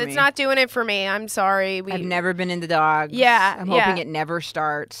this. It's not doing it for me. I'm sorry. I've never been into dogs. Yeah, I'm hoping it never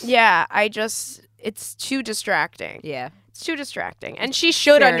starts. Yeah, it's too distracting. Yeah. It's too distracting. And she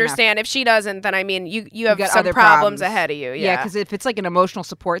should understand. If she doesn't, then, I mean, you have some problems ahead of you. Yeah, because if it's like an emotional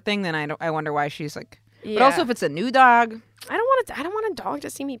support thing, then I wonder why she's like... Yeah. But also if it's a new dog. I don't want a dog to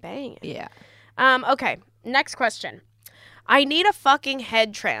see me bang. Yeah. Okay, next question. I need a fucking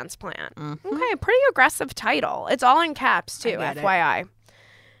head transplant. Okay, pretty aggressive title. It's all in caps, too, FYI.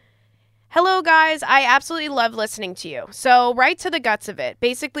 Hello, guys. I absolutely love listening to you. So, right to the guts of it.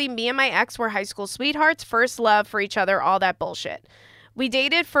 Basically, me and my ex were high school sweethearts, first love for each other, all that bullshit. We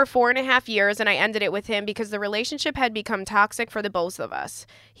dated for 4.5 years, and I ended it with him because the relationship had become toxic for the both of us.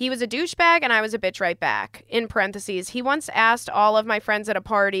 He was a douchebag, and I was a bitch right back. In parentheses, he once asked all of my friends at a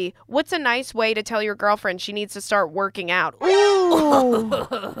party, what's a nice way to tell your girlfriend she needs to start working out? Ooh.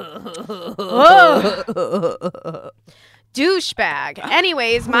 Douchebag.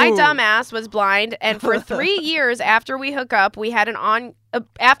 Anyways, my dumb ass was blind, and for 3 years after we broke up, we had an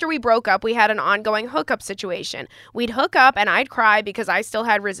ongoing hookup situation. We'd hook up, and I'd cry because I still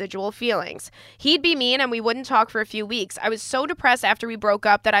had residual feelings. He'd be mean, and we wouldn't talk for a few weeks. I was so depressed after we broke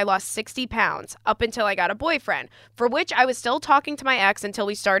up that I lost 60 pounds, up until I got a boyfriend, for which I was still talking to my ex until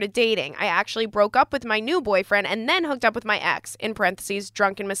we started dating. I actually broke up with my new boyfriend and then hooked up with my ex, in parentheses,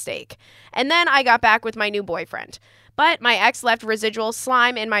 drunken mistake. And then I got back with my new boyfriend. But my ex left residual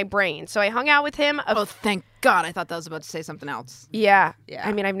slime in my brain, so I hung out with him. Oh, thank God. I thought that was about to say something else. Yeah.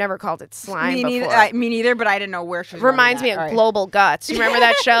 I mean, I've never called it slime before. Me neither, but I didn't know where she was Reminds me of Global Guts. You remember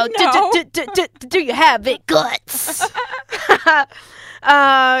that show? Do you have it, guts?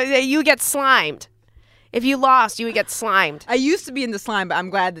 You get slimed. If you lost, you would get slimed. I used to be in the slime, but I'm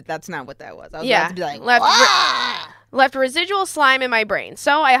glad that that's not what that was. I was about to be like, left residual slime in my brain.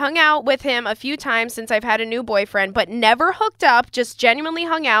 So I hung out with him a few times since I've had a new boyfriend, but never hooked up, just genuinely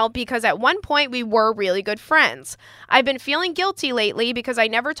hung out because at one point we were really good friends. I've been feeling guilty lately because I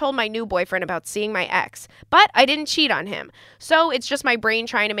never told my new boyfriend about seeing my ex, but I didn't cheat on him. So it's just my brain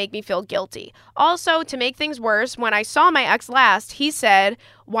trying to make me feel guilty. Also, to make things worse, when I saw my ex last, he said,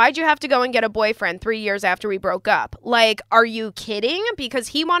 Why'd you have to go and get a boyfriend 3 years after we broke up? Like, are you kidding? Because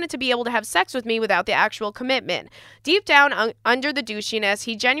he wanted to be able to have sex with me without the actual commitment. Deep down, under the douchiness,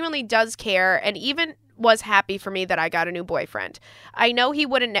 he genuinely does care and even was happy for me that I got a new boyfriend. I know he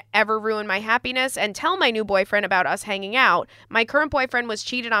wouldn't ever ruin my happiness and tell my new boyfriend about us hanging out. My current boyfriend was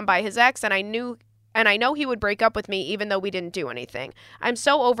cheated on by his ex, and I know he would break up with me even though we didn't do anything. I'm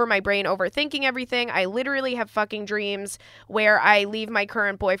so over my brain overthinking everything. I literally have fucking dreams where I leave my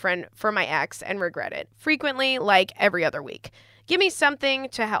current boyfriend for my ex and regret it. Frequently, like every other week. Give me something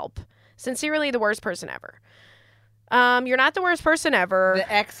to help. Sincerely, the worst person ever. You're not the worst person ever. The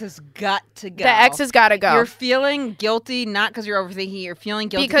ex has got to go. The ex has got to go. You're feeling guilty, not because you're overthinking. You're feeling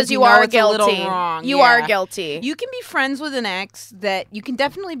guilty because you are guilty. A little wrong. You are guilty. You can be friends with an ex that you can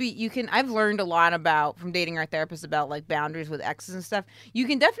definitely be. I've learned a lot about from dating our therapist about like boundaries with exes and stuff. You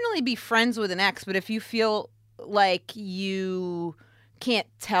can definitely be friends with an ex, but if you feel like you can't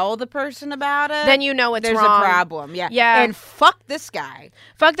tell the person about it, then you know it's there's wrong. A problem. Yeah. Yeah. And fuck this guy.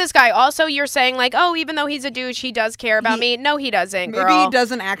 Fuck this guy. Also, you're saying like, oh, even though he's a douche, he does care about me. No, he doesn't, girl. Maybe he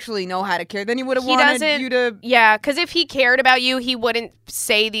doesn't actually know how to care. Then he would have wanted you to... Yeah, because if he cared about you, he wouldn't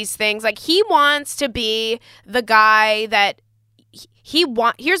say these things. Like, he wants to be the guy that...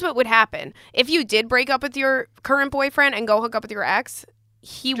 Here's what would happen. If you did break up with your current boyfriend and go hook up with your ex,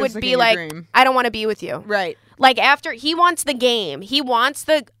 he would be like, I don't want to be with you. Right. Like, after, he wants the game. He wants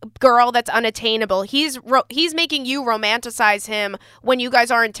the girl that's unattainable. He's making you romanticize him when you guys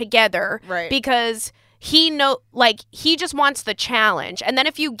aren't together. Right. Because he just wants the challenge. And then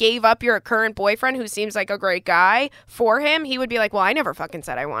if you gave up your current boyfriend, who seems like a great guy, for him, he would be like, well, I never fucking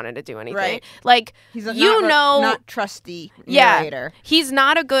said I wanted to do anything. Right. Like, he's not trusty Yeah. narrator. He's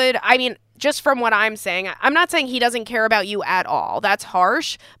not a good, just from what I'm saying, I'm not saying he doesn't care about you at all. That's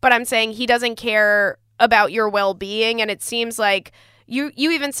harsh. But I'm saying he doesn't care about your well-being, and it seems like you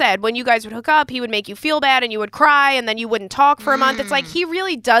even said when you guys would hook up, he would make you feel bad and you would cry and then you wouldn't talk for a month. It's like he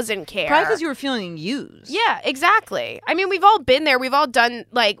really doesn't care. Probably because you were feeling used. Yeah, exactly. I mean, we've all been there. We've all done,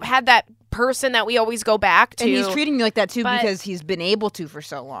 like, had that person that we always go back to. And he's treating you like that too because he's been able to for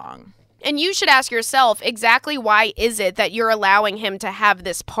so long. And you should ask yourself, exactly why is it that you're allowing him to have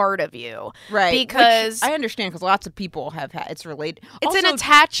this part of you? Right. Because I understand, because lots of people have had, it's related. It's also an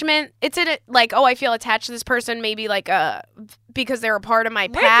attachment. It's like, oh, I feel attached to this person, maybe like because they're a part of my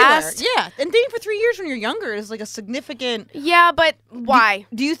past. Yeah. And dating for 3 years when you're younger is like a significant. Yeah, but why?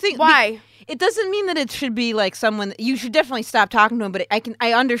 Do you think why? It doesn't mean that it should be like someone, you should definitely stop talking to him, but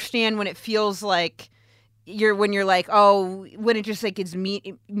I understand when it feels like when you're like, oh, when it just like it's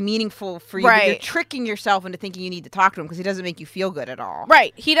meaningful for you, but you're tricking yourself into thinking you need to talk to him because he doesn't make you feel good at all.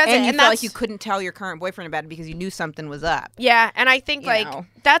 Right. He doesn't. And you feel like you couldn't tell your current boyfriend about it because you knew something was up. Yeah, and I think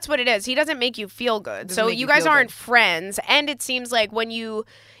that's what it is. He doesn't make you feel good. So you guys aren't friends. And it seems like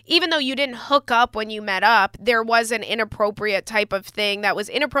even though you didn't hook up when you met up, there was an inappropriate type of thing that was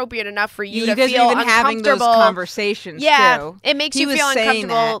inappropriate enough for you to feel uncomfortable. Even having those conversations, too. It makes you feel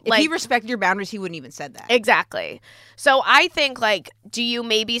uncomfortable. If he respected your boundaries, he wouldn't even said that. Exactly. So I think, like, do you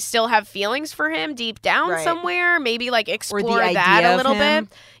maybe still have feelings for him deep down somewhere? Maybe, like, explore that a little bit.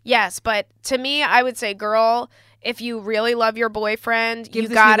 Yes, but to me, I would say, girl, if you really love your boyfriend, give this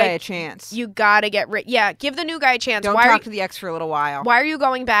new guy a chance. You gotta get rid. Yeah, give the new guy a chance. Don't talk to the ex for a little while. Why are you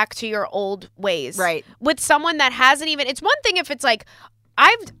going back to your old ways? Right. With someone that hasn't even. It's one thing if it's like,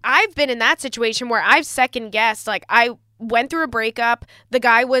 I've been in that situation where I've second guessed. Like, I went through a breakup. The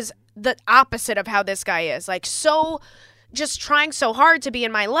guy was the opposite of how this guy is. Like, so. Just trying so hard to be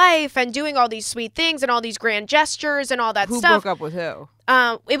in my life and doing all these sweet things and all these grand gestures and all that stuff. Who broke up with who?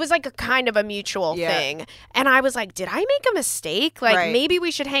 It was like a kind of a mutual thing. And I was like, did I make a mistake? Like, maybe we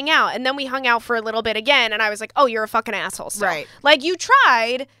should hang out. And then we hung out for a little bit again. And I was like, oh, you're a fucking asshole still. Right. Like, you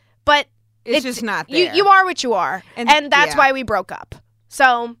tried, but it's just not there. You are what you are. And that's why we broke up.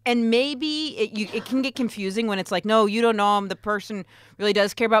 So, and maybe it can get confusing when it's like, no, you don't know him. The person really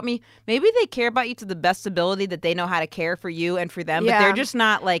does care about me. Maybe they care about you to the best ability that they know how to care for you and for them, but they're just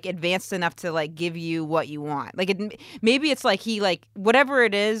not like advanced enough to like give you what you want. Like, maybe it's like whatever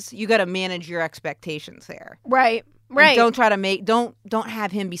it is, you got to manage your expectations there. Right. Right. And don't try to don't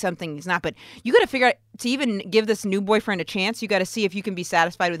have him be something he's not. But you got to figure out, to even give this new boyfriend a chance, you got to see if you can be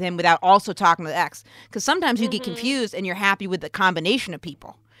satisfied with him without also talking to the ex. Because sometimes you get confused and you're happy with the combination of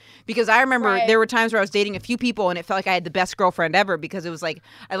people. Because I remember there were times where I was dating a few people and it felt like I had the best girlfriend ever because it was like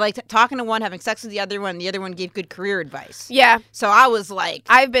I liked talking to one, having sex with the other one, and the other one gave good career advice. Yeah. So I was like,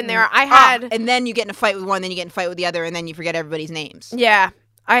 I've been there. I had, and then you get in a fight with one, then you get in a fight with the other, and then you forget everybody's names. Yeah.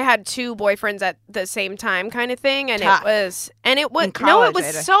 I had two boyfriends at the same time kind of thing, and tough. it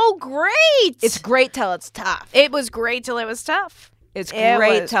was so great. It's great till it's tough. It was great till it was tough. It's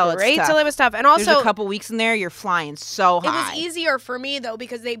great till it was tough. And also, there's a couple weeks in there, you're flying so high. It was easier for me, though,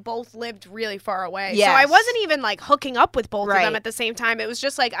 because they both lived really far away. Yes. So I wasn't even, like, hooking up with both of them at the same time. It was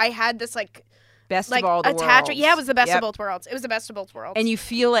just, like, I had this, like... Best of all the attachment. Yeah, it was the best of both worlds. It was the best of both worlds. And you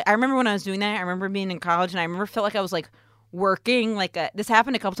feel like... I remember when I was doing that, I remember being in college, and I remember felt like I was, like... working like this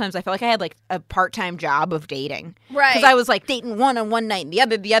happened a couple times. I felt like I had like a part-time job of dating, right? Because I was like dating one on one night and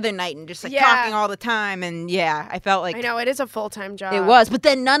the other night and just like talking all the time. And I felt like I know it is a full-time job. It was, but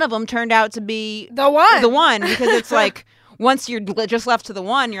then none of them turned out to be the one because it's like once you're just left to the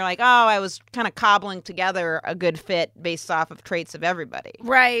one, you're like, oh, I was kind of cobbling together a good fit based off of traits of everybody.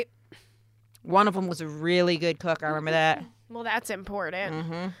 Right. One of them was a really good cook. I remember that. Well, that's important.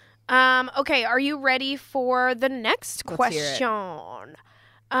 Mm-hmm. Okay, are you ready for the next question?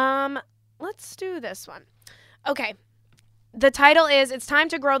 Let's do this one. Okay. The title is It's Time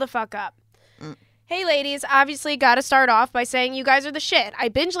to Grow the Fuck Up. Hey, ladies, obviously got to start off by saying you guys are the shit. I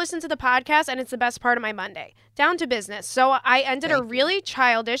binge listened to the podcast, and it's the best part of my Monday. Down to business. So I ended a really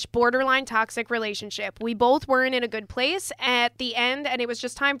childish, borderline toxic relationship. We both weren't in a good place at the end, and it was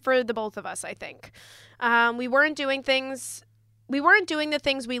just time for the both of us, I think. We weren't doing the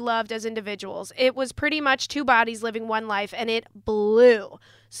things we loved as individuals. It was pretty much two bodies living one life, and it blew.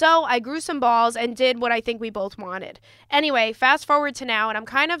 So I grew some balls and did what I think we both wanted. Anyway, fast forward to now, and I'm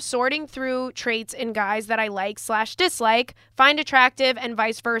kind of sorting through traits in guys that I like/dislike, find attractive, and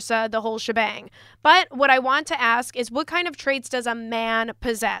vice versa, the whole shebang. But what I want to ask is, what kind of traits does a man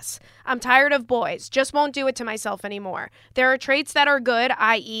possess? I'm tired of boys. Just won't do it to myself anymore. There are traits that are good,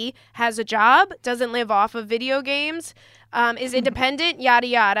 i.e., has a job, doesn't live off of video games, is independent, yada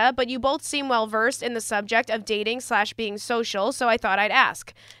yada, but you both seem well versed in the subject of dating/being social, so I thought I'd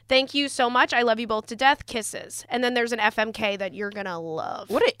ask. Thank you so much. I love you both to death. Kisses. And then there's an FMK that you're gonna love.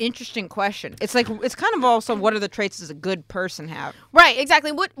 What an interesting question. It's like it's kind of also what are the traits does a good person have? Right,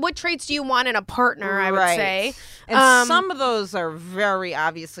 exactly. What traits do you want in a partner, I would say. And some of those are very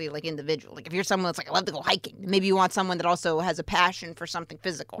obviously like individual. Like if you're someone that's like I love to go hiking, maybe you want someone that also has a passion for something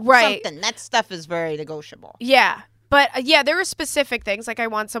physical. Right. That stuff is very negotiable. Yeah. But, there are specific things. Like, I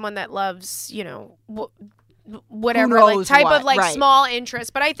want someone that loves, whatever, like, type of, like, small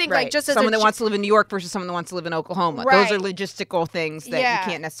interest. But I think, like, just as someone that wants to live in New York versus someone that wants to live in Oklahoma. Right. Those are logistical things that you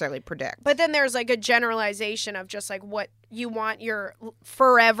can't necessarily predict. But then there's, like, a generalization of just, like, what you want your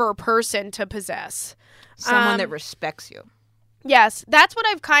forever person to possess. Someone that respects you. Yes, that's what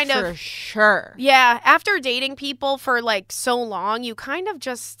I've kind of... For sure. Yeah, after dating people for, like, so long, you kind of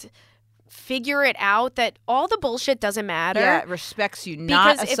just... figure it out that all the bullshit doesn't matter. Yeah, it respects you,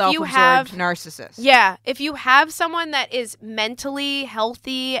 not a self-absorbed narcissist. Yeah, if you have someone that is mentally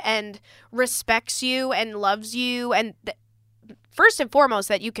healthy and respects you and loves you and first and foremost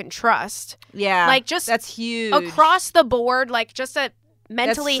that you can trust. Yeah, like just that's huge. Across the board, like just a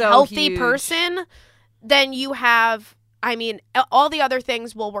mentally healthy person, then you have, I mean, all the other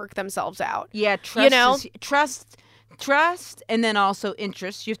things will work themselves out. Yeah, trust and then also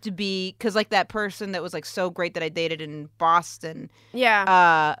interest. You have to be, because like that person that was like so great that I dated in Boston.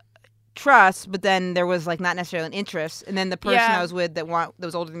 Yeah. Trust, but then there was like not necessarily an interest. And then the person I was with that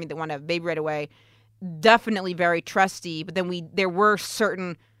was older than me that wanted to have a baby right away, definitely very trusty. But then there were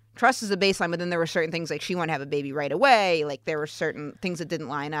certain, trust is a baseline, but then there were certain things like she wanted to have a baby right away. Like there were certain things that didn't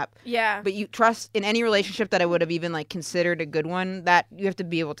line up. Yeah. But you trust in any relationship that I would have even like considered a good one, that you have to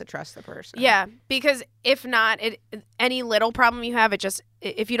be able to trust the person. Yeah, because if not, any little problem you have,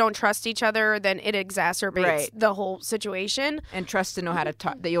 if you don't trust each other, then it exacerbates the whole situation. And trust to know how to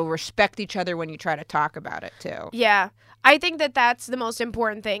talk, that you'll respect each other when you try to talk about it too. Yeah. I think that's the most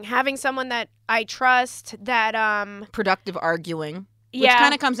important thing. Having someone that I trust, that productive arguing. Which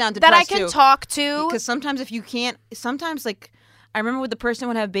kind of comes down to that trust I can too. talk to. Because sometimes if you can't, like I remember with the person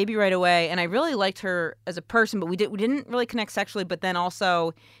would have a baby right away, and I really liked her as a person, but we didn't really connect sexually. But then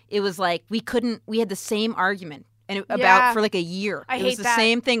also it was like we had the same argument and about for like a year. I it hate was the that.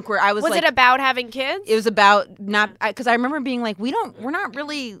 Same thing where I was like, it about having kids? It was about not because I remember being like we're not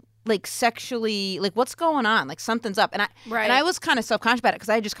really like sexually, like what's going on, like something's up, and I was kind of self-conscious about it because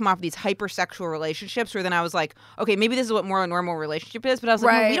I had just come off of these hypersexual relationships where then I was like, okay, maybe this is what more a normal relationship is, but I was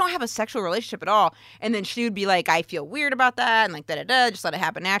like, no, we don't have a sexual relationship at all. And then she would be like, I feel weird about that, and like just let it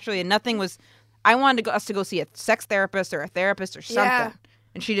happen naturally, and nothing was. I wanted us to go see a sex therapist or a therapist or something,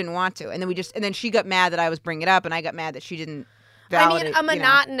 and she didn't want to, and then she got mad that I was bringing it up, and I got mad that she didn't validate. I mean, a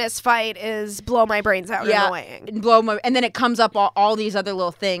monotonous fight is blow my brains out annoying. And then it comes up all these other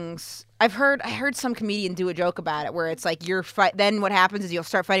little things. I heard some comedian do a joke about it where it's like then what happens is you'll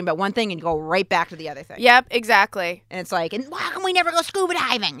start fighting about one thing and you go right back to the other thing. Yep, exactly. And it's like, and why can we never go scuba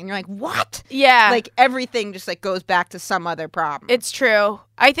diving? And you're like, what? Yeah. Like everything just like goes back to some other problem. It's true.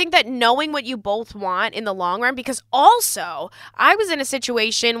 I think that knowing what you both want in the long run, because also I was in a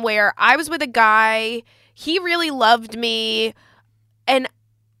situation where I was with a guy, he really loved me,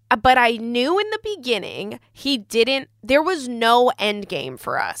 but I knew in the beginning there was no end game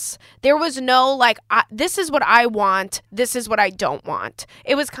for us. There was no this is what I want, this is what I don't want.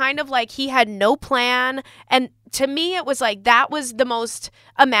 It was kind of like he had no plan. And to me, it was like that was the most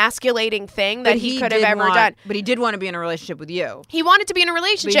emasculating thing that he could have ever done. But he did want to be in a relationship with you. He wanted to be in a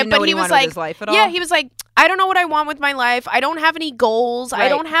relationship, but he was like, his life at all? Yeah, he was like, I don't know what I want with my life. I don't have any goals. Right. I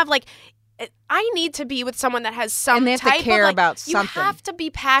don't have I need to be with someone that has some and they have type to care of about something. You have to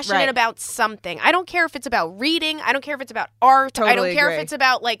be passionate about something. I don't care if it's about reading. I don't care if it's about art. Totally I don't care agree. if it's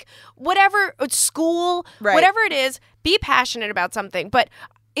about whatever, school, whatever it is. Be passionate about something. But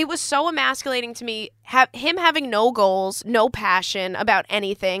it was so emasculating to me, him having no goals, no passion about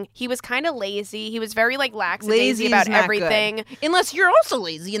anything. He was kind of lazy. He was very lackadaisy about everything. Good. Unless you're also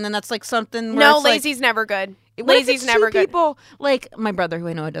lazy, and then that's something. No, lazy's never good. Lazy's never good. People like my brother, who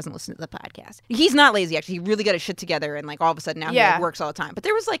I know doesn't listen to the podcast. He's not lazy actually. He really got his shit together, and all of a sudden now he works all the time. But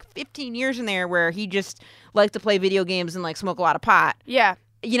there was 15 years in there where he just liked to play video games and smoke a lot of pot. Yeah.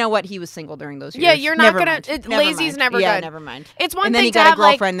 You know what? He was single during those years. Yeah, you're not lazy's never good. Yeah, never mind. It's one and thing then he to got have a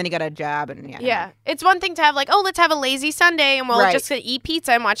girlfriend, then he got a job, and it's one thing to have let's have a lazy Sunday and we'll just eat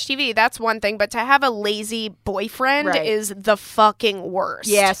pizza and watch TV. That's one thing, but to have a lazy boyfriend is the fucking worst.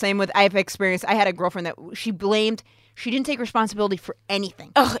 Yeah, same with I had a girlfriend that she didn't take responsibility for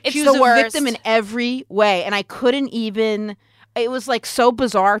anything. Ugh, it's she was the worst. a victim in every way, and I couldn't even. It was so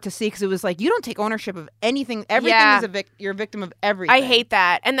bizarre to see because it was you don't take ownership of anything. Everything is you're a victim of everything. I hate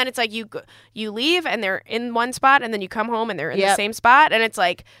that. And then it's you leave and they're in one spot, and then you come home and they're in the same spot, and it's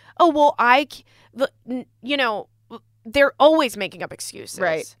oh well, they're always making up excuses.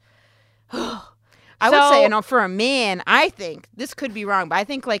 Right. I would say, for a man, I think this could be wrong, but I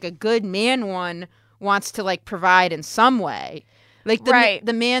think a good man one wants to provide in some way.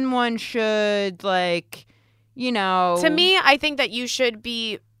 The man one should To me, I think that you should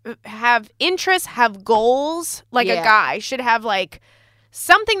have interests, have goals. A guy should have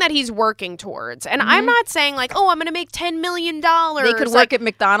something that he's working towards. And I'm not saying oh, I'm going to make $10 million. They could work at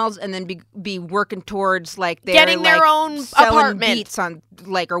McDonald's and then be working towards getting their own apartment, beats on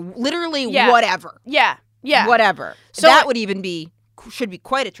or literally whatever. Yeah, whatever. So that would even should be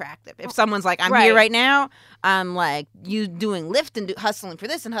quite attractive. If someone's I'm here right now, I'm you doing Lyft and hustling for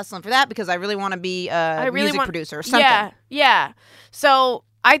this and hustling for that because I really want to be a music producer or something. Yeah. So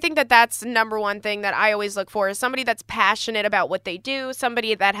I think that that's number one thing that I always look for is somebody that's passionate about what they do,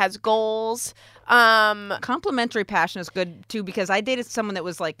 somebody that has goals. Complementary passion is good too because I dated someone that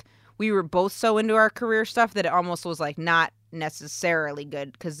was we were both so into our career stuff that it almost was not necessarily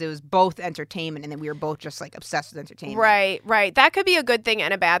good because it was both entertainment and then we were both just obsessed with entertainment. Right. That could be a good thing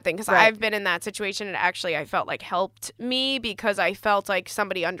and a bad thing because I've been in that situation and actually I felt helped me because I felt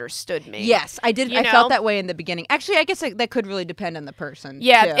somebody understood me. Yes, I did. I felt that way in the beginning. Actually, I guess that could really depend on the person.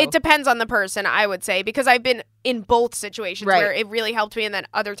 Yeah, too. It depends on the person, I would say, because I've been in both situations where it really helped me and then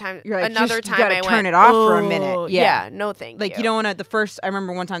another time you gotta turn it off for a minute. Yeah, no thank you. You don't want to, I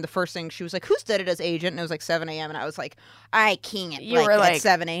remember one time the first thing she was who's did it as agent? And it was 7 a.m. and I was I can't you were at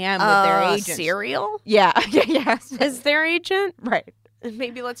 7 a.m. with their agent. Cereal? Yeah. Yes. Is their agent? Right.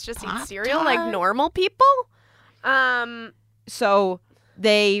 Maybe let's just eat cereal like normal people? So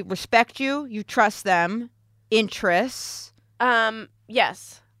they respect you. You trust them. Interests.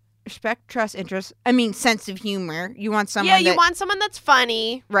 Yes. Respect, trust, interest. I mean, sense of humor. You want someone you want someone that's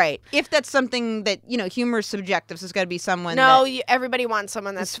funny. Right. If that's something that, humor is subjective, so it's got to be someone everybody wants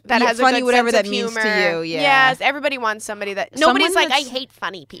someone that has funny, a good whatever sense that of humor. means to you. Yeah. Yes, everybody wants somebody that... Nobody's I hate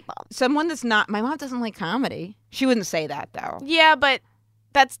funny people. Someone that's not... My mom doesn't like comedy. She wouldn't say that, though. Yeah, but...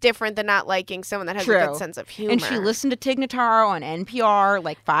 That's different than not liking someone that has a good sense of humor. And she listened to Tig Notaro on NPR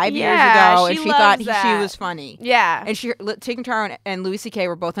 5 years ago, and she thought she was funny. Yeah. And Tig Notaro and Louis C.K.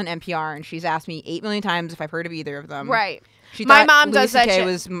 were both on NPR, and she's asked me 8 million times if I've heard of either of them. Right. My mom does that shit.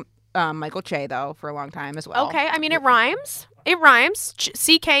 Louis C.K. was Michael Che, though, for a long time as well. Okay, I mean, it rhymes. It rhymes.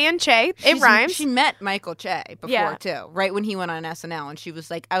 C.K. and Che. It rhymes. She met Michael Che before, too, right when he went on SNL. And she was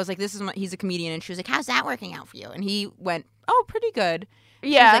I was he's a comedian. And she was how's that working out for you? And he went, oh, pretty good.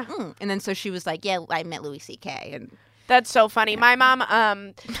 Yeah. She was and then so she was yeah, I met Louis C.K. And That's so funny. My mom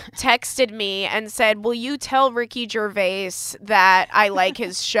texted me and said, will you tell Ricky Gervais that I like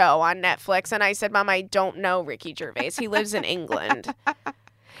his show on Netflix? And I said, Mom, I don't know Ricky Gervais. He lives in England.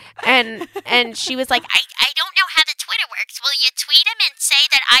 And she was like, I don't know how the Twitter works. Will you tweet him and say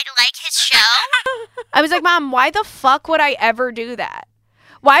that I like his show? I was like, Mom, why the fuck would I ever do that?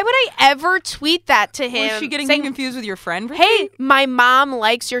 Why would I ever tweet that to him? Was she getting confused with your friend, Ricky? Hey, my mom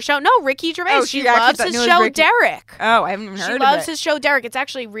likes your show. No, Ricky Gervais. Oh, she loves his show, Derek. Oh, I haven't even heard of it. She loves his show, Derek. It's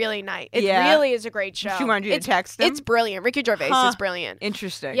actually really nice. It really is a great show. She wanted you to text him? It's brilliant. Ricky Gervais is brilliant.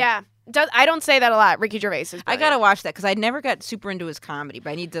 Interesting. Yeah. I don't say that a lot. Ricky Gervais is brilliant. I gotta watch that because I never got super into his comedy,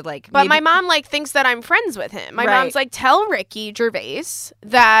 but I need to like. But my mom thinks that I'm friends with him. My mom's like, tell Ricky Gervais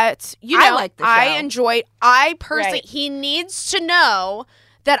that I like the show. I enjoyed. I personally, he needs to know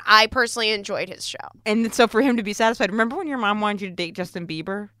that I personally enjoyed his show. And so for him to be satisfied, remember when your mom wanted you to date Justin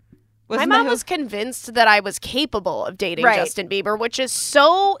Bieber? My mom was convinced that I was capable of dating Justin Bieber, which is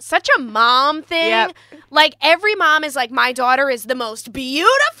such a mom thing. Yep. Like, every mom is like, my daughter is the most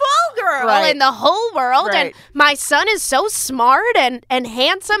beautiful girl in the whole world. Right. And my son is so smart and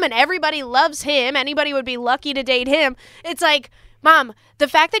handsome, and everybody loves him. Anybody would be lucky to date him. It's like, Mom, the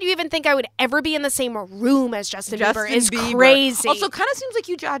fact that you even think I would ever be in the same room as Justin Bieber is crazy. Also, kind of seems like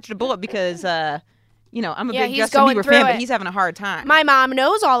you dodged a bullet because... I'm a big Justin Bieber fan, but he's having a hard time. My mom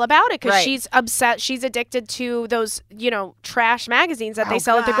knows all about it because she's upset. She's addicted to those, trash magazines that they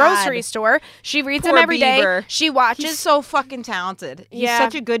sell at the grocery store. She reads them every day. She watches. He's so fucking talented. He's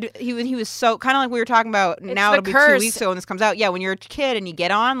such a good. He was so kind of like we were talking about. Now it'll be 2 weeks ago when this comes out. Yeah, when you're a kid and you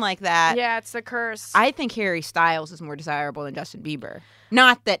get on like that. Yeah, it's the curse. I think Harry Styles is more desirable than Justin Bieber.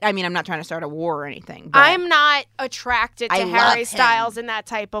 Not that, I'm not trying to start a war or anything. But I'm not attracted to Harry Styles in that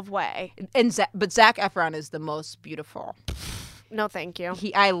type of way. But Zac Efron is the most beautiful. No, thank you.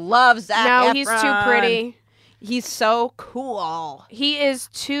 I love Zac Efron. No, he's too pretty. He's so cool. He is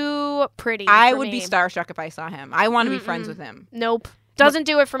too pretty. I would be starstruck if I saw him. I want to be friends with him. Nope. Doesn't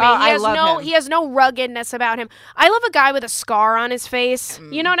do it for me. He has no ruggedness about him. I love a guy with a scar on his face.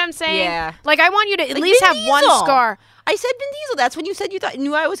 You know what I'm saying? Yeah. Like, I want you to at least have one scar. I said Vin Diesel. That's when you said you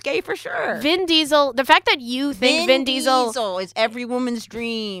knew I was gay for sure. Vin Diesel. The fact that you think Vin Diesel is every woman's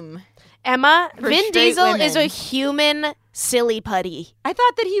dream. Emma, Vin Diesel is a human silly putty. I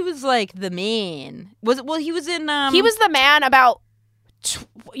thought that he was like the man. He was in. He was the man about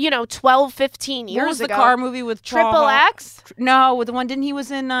 12, 15 years ago. What was the car movie with Triple X? No, the one he was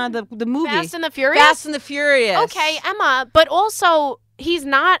in the movie Fast and the Furious. Fast and the Furious. Okay, Emma, but also he's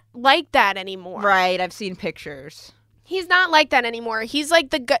not like that anymore. Right, I've seen pictures. He's not like that anymore. He's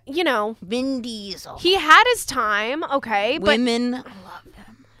like Vin Diesel. He had his time, okay, but women love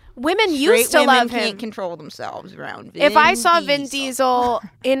him. Women used to love him. Can't control themselves around Vin If I saw Vin Diesel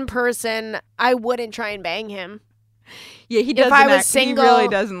in person, I wouldn't try and bang him. Yeah, he doesn't. If I was single, he really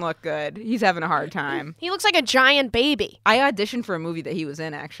doesn't look good. He's having a hard time. He looks like a giant baby. I auditioned for a movie that he was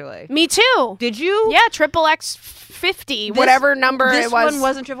in, actually. Me too. Did you? Yeah, Triple X 50, whatever number it was. This one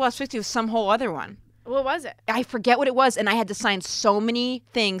wasn't Triple X 50. It was some whole other one. What was it? I forget what it was, and I had to sign so many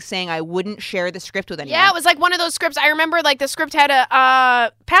things saying I wouldn't share the script with anyone. Yeah, it was like one of those scripts. I remember, like, the script had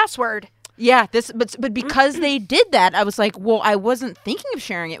a password. Yeah, but because they did that, I was like, well, I wasn't thinking of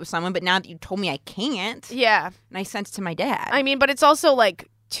sharing it with someone, but now that you told me I can't. Yeah. And I sent it to my dad. I mean, but it's also like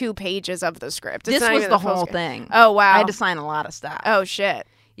 2 pages of the script. This was the whole thing. Oh, wow. I had to sign a lot of stuff. Oh, shit.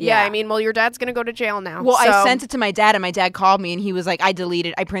 Yeah, I mean, well, your dad's going to go to jail now. Well, I sent it to my dad, and my dad called me, and he was like, I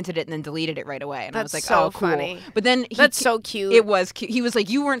printed it and then deleted it right away. And I was like, so oh, cool. Funny. But then that's so cute. It was cute. He was like,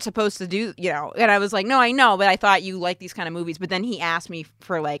 you weren't supposed to do, and I was like, no, I know, but I thought you liked these kind of movies. But then he asked me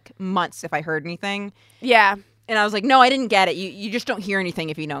for like months if I heard anything. Yeah. And I was like, no, I didn't get it. You just don't hear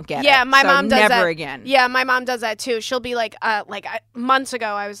anything if you don't get it. Yeah, my mom does that. Never again. Yeah, my mom does that too. She'll be like months ago,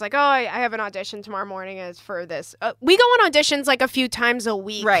 I was like, oh, I have an audition tomorrow morning as for this. We go on auditions like a few times a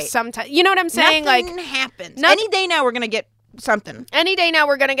week. Right. Sometimes. You know what I'm saying? Nothing happens. Any day now we're going to get something. Any day now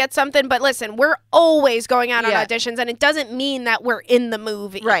we're going to get something. But listen, we're always going out on auditions, and it doesn't mean that we're in the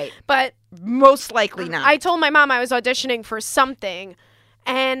movie. Right. But most likely not. I told my mom I was auditioning for something.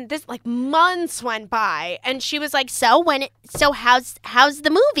 And this months went by, and she was like, "So how's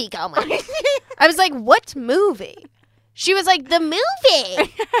the movie going?" I was like, "What movie?" She was like, "The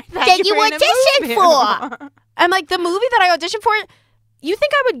movie that you auditioned for." I'm like, "The movie that I auditioned for? You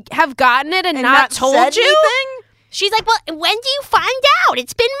think I would have gotten it and not told you?" Anything? She's like, "Well, when do you find out?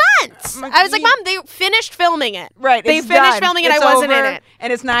 It's been months." I was like, "Mom, they finished filming it. Right, they finished filming it. I wasn't in it,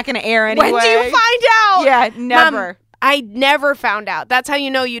 and it's not going to air anyway." When do you find out? Yeah, never. Mom, I never found out. That's how you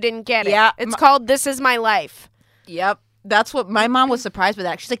know you didn't get it. Yeah. It's called This Is My Life. Yep. That's what my mom was surprised with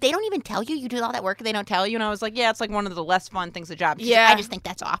that. She's like, they don't even tell you. You do all that work and they don't tell you. And I was like, yeah, it's like one of the less fun things of the job. She's like, I just think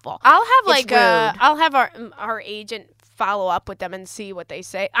that's awful. I'll have I'll have our agent follow up with them and see what they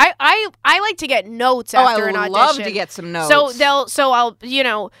say. I like to get notes after an audition. I love to get some notes. So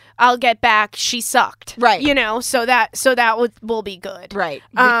I'll get back. She sucked. Right. So that will be good. Right.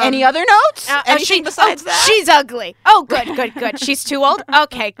 Any other notes? Anything besides that? She's ugly. Oh, good. She's too old.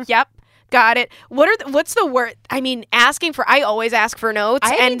 Okay. Yep. Got it. What's the word? I mean, I always ask for notes,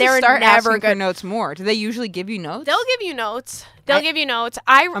 and they're never good. For notes more. Do they usually give you notes? They'll give you notes.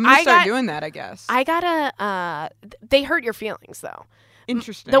 I'm gonna start doing that, I guess. I gotta. They hurt your feelings though.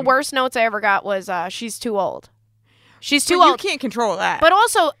 Interesting. The worst notes I ever got was she's too old. She's too old. You can't control that. But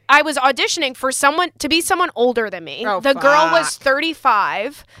also, I was auditioning for someone older than me. Oh, the girl was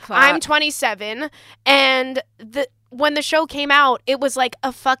 35. Fuck. I'm 27, and when the show came out, it was like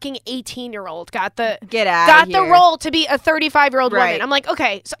a fucking 18-year-old got the role to be a 35-year-old right. woman. I'm like,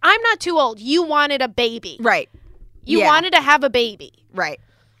 okay, so I'm not too old. You wanted a baby. Right. You wanted to have a baby. Right.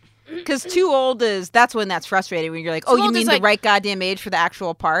 Because too old that's when that's frustrating, when you're like, oh, you mean the right goddamn age for the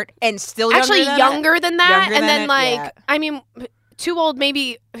actual part, and still younger than that. Younger and than then yeah. I mean, too old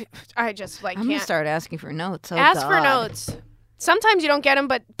maybe. I just I'm gonna start asking for notes. Ask for notes. Sometimes you don't get them,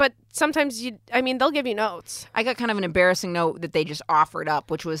 but sometimes they'll give you notes. I got kind of an embarrassing note that they just offered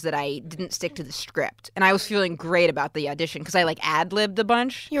up, which was that I didn't stick to the script. And I was feeling great about the audition because I ad-libbed a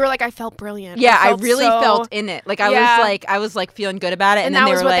bunch. You were like, I felt brilliant. Yeah, I really felt in it. Like I was feeling good about it. And then that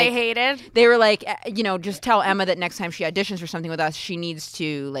they was were what they hated? They were like, just tell Emma that next time she auditions for something with us, she needs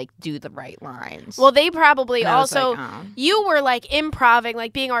to do the right lines. Well, they probably also, you were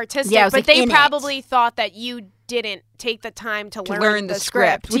improving, being artistic, but they probably thought that you didn't take the time to learn the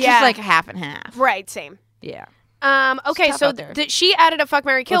script, which is half and half. Right, same. Yeah. Okay, so she added a fuck,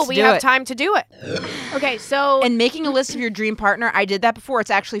 marry, kill. We have time to do it. Okay, so and making a list of your dream partner, I did that before. It's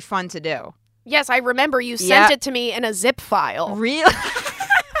actually fun to do. Yes, I remember you sent it to me in a zip file. Really?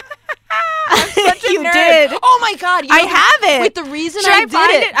 You did. Oh my God. I have it. Wait, the reason I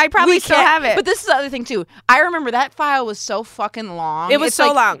find it? I probably still have it. But this is the other thing too. I remember that file was so fucking long. It was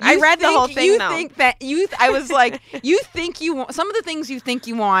so long. I read the whole thing though. I was like, you think you want, some of the things you think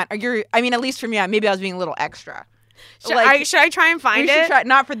you want, at least for me, maybe I was being a little extra. Should I try and find it?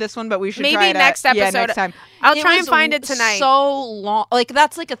 Not for this one, but we should maybe try it next episode. Yeah, next time. I'll try and find it tonight. So long.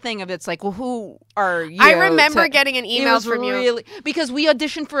 That's a thing of it's well, who are you? I remember getting an email from you. Because we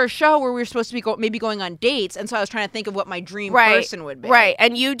auditioned for a show where we were supposed to be maybe going on dates, and so I was trying to think of what my dream person would be. Right,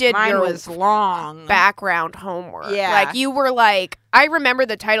 and you did Mine your was long background homework. Yeah. You were I remember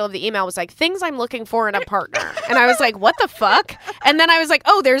the title of the email was things I'm looking for in a partner. And I was like, what the fuck? And then I was like,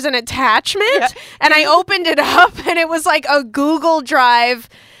 oh, there's an attachment? Yeah. And I opened it up and it was a Google Drive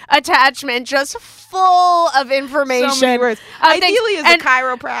attachment just full of information. So many words. Ideally as a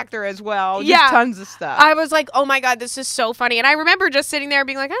chiropractor as well. Just tons of stuff. I was like, oh my God, this is so funny. And I remember just sitting there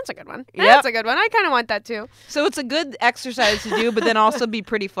being like, that's a good one. That's a good one. I kind of want that too. So it's a good exercise to do, but then also be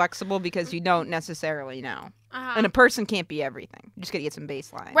pretty flexible because you don't necessarily know. And a person can't be everything. You just got to get some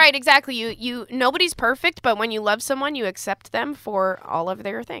baseline. Right, exactly. You nobody's perfect, but when you love someone, you accept them for all of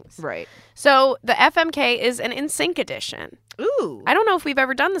their things. Right. So the FMK is an NSYNC edition. Ooh. I don't know if we've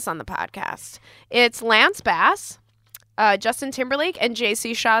ever done this on the podcast. It's Lance Bass, Justin Timberlake, and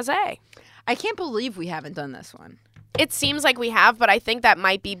JC Chasez. I can't believe we haven't done this one. It seems like we have, but I think that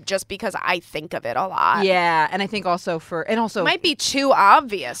might be just because I think of it a lot. Yeah, and I think also it might be too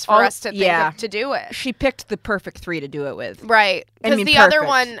obvious for us to think of, to do it. She picked the perfect three to do it with. Right. Because the other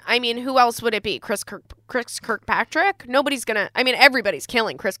one, who else would it be? Chris Kirkpatrick? Nobody's gonna. Everybody's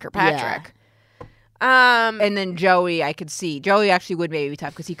killing Chris Kirkpatrick. Yeah. And then Joey, I could see. Joey actually would maybe be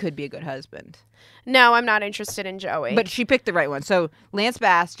tough because he could be a good husband. No, I'm not interested in Joey. But she picked the right one. So Lance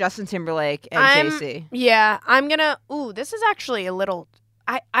Bass, Justin Timberlake, and JC. Yeah, I'm gonna. Ooh, this is actually a little.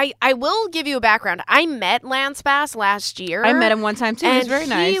 I will give you a background. I met Lance Bass last year. I met him one time too. He was very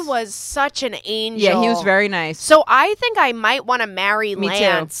nice. He was such an angel. Yeah, he was very nice. So I think I might want to marry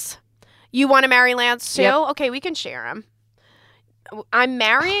Lance. Too. You want to marry Lance too? Yep. Okay, we can share him. I'm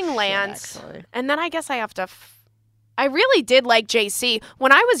marrying Lance, and then I guess I have to. I really did like JC.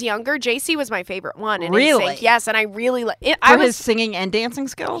 When I was younger, JC was my favorite one. Really? Yes, and I really liked it. For his singing and dancing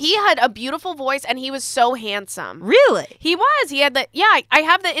skills? He had a beautiful voice, and he was so handsome. Really? He was. He had the, I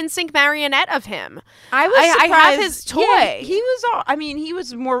have the NSYNC marionette of him. I was surprised. I have his toy. Yeah, he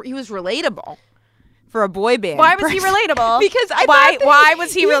was relatable. For a boy band. Why was he relatable? Because why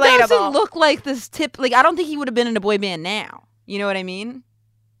was he relatable? He doesn't look like this I don't think he would have been in a boy band now. You know what I mean?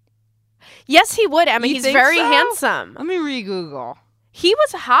 Yes, he would, Emma. He's very handsome. Let me re-Google. He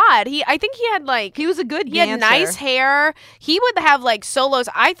was hot. I think he had he was a good dancer. He had nice hair. He would have like solos.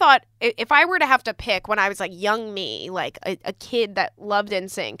 I thought if I were to have to pick when I was like young me, like a kid that loved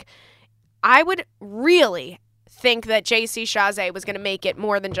NSYNC, I would really think that Chasez was going to make it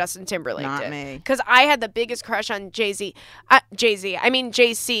more than Justin Timberlake Not did. me. Because I had the biggest crush on JC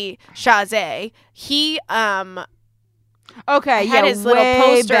Chasez. He okay, had his little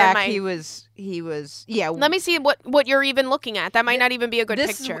poster back, in my... He was yeah. Let me see what you're even looking at. That might not even be a good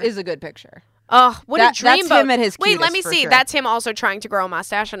picture. This is a good picture. Oh, what a dreamboat. That's him at his Wait, cutest, let me see. sure. That's him also trying to grow a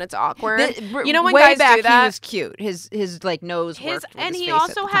mustache, and it's awkward. You know when way guys back, do that? he was cute. His like nose worked with and his he face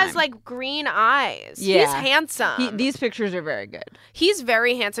also at the has time. like green eyes. Yeah. He's handsome. These pictures are very good. He's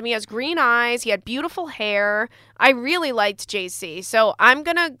very handsome. He has green eyes. He had beautiful hair. I really liked JC. So I'm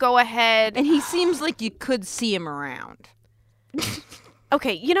going to go ahead. And he seems like you could see him around.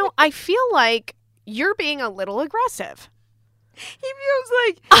 Okay, I feel like you're being a little aggressive. He feels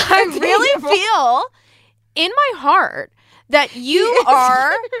like I really feel in my heart that you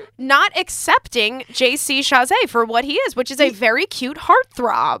are not accepting JC Chasez for what he is, which is a very cute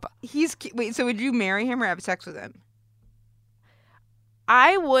heartthrob. He's wait, so would you marry him or have sex with him?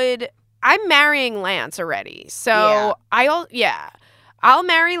 I would. I'm marrying Lance already. So I'll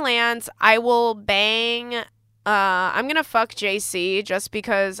marry Lance. I will bang. I'm going to fuck JC just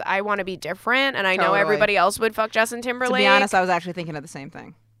because I want to be different. And I know everybody else would fuck Justin Timberlake. To be honest, I was actually thinking of the same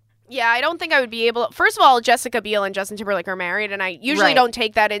thing. Yeah, I don't think I would be able to. First of all, Jessica Biel and Justin Timberlake are married, and I usually don't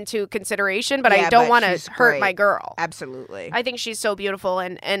take that into consideration, but I don't want to hurt my girl. Absolutely. I think she's so beautiful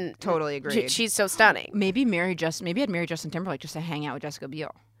and totally agree. She's so stunning. Maybe I'd marry Justin Timberlake just to hang out with Jessica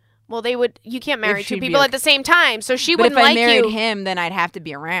Biel. Well, you can't marry two people at the same time, so she wouldn't like you. But if I you. married him, then I'd have to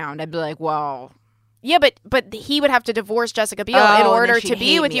be around. I'd be like, well... Yeah, but he would have to divorce Jessica Biel in order to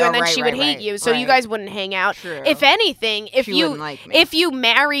be with you, and then she would hate you. So you guys wouldn't hang out. True. If anything, if you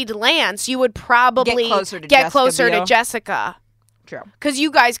married Lance, you would probably get closer to Jessica. True. Because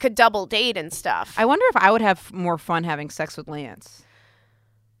you guys could double date and stuff. I wonder if I would have more fun having sex with Lance.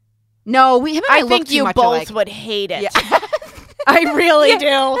 No, I think you both alike. would hate it. Yeah. I really do.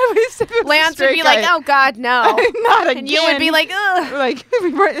 Lance would be like, "Oh God, no, not again." And you would be like, "Ugh, like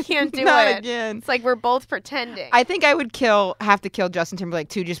can't do not it again." It's like we're both pretending. I think I would have to kill Justin Timberlake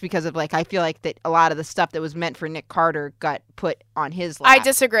too, just because of I feel like that a lot of the stuff that was meant for Nick Carter got put on his lap. I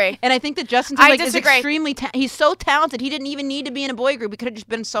disagree, and I think that Justin Timberlake is extremely. He's so talented. He didn't even need to be in a boy group. He could have just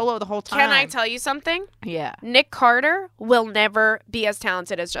been solo the whole time. Can I tell you something? Yeah. Nick Carter will never be as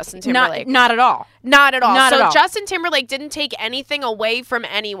talented as Justin Timberlake. Not at all. Not at all. Not at all. Justin Timberlake didn't take anything away from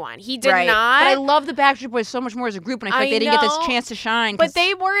anyone. He did not. But I love the Backstreet Boys so much more as a group, and I feel like they didn't get this chance to shine. But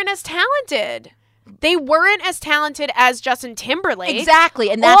they weren't as talented. They weren't as talented as Justin Timberlake. Exactly,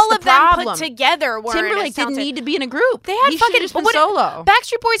 and that's the problem. All of them put together weren't Timberlake didn't need to be in a group. They had fucking just been solo.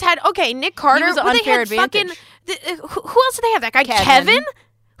 Backstreet Boys had Nick Carter. He was an unfair advantage. Who else did they have? That guy Kevin.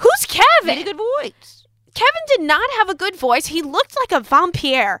 Who's Kevin? He had a good voice. Kevin did not have a good voice. He looked like a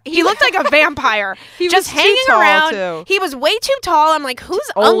vampire. He looked like a vampire. He just was hanging too tall, around. too. He was way too tall. I'm like, who's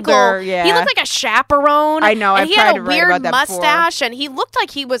older, uncle? Yeah. He looked like a chaperone. I know. And he had a weird mustache, and he looked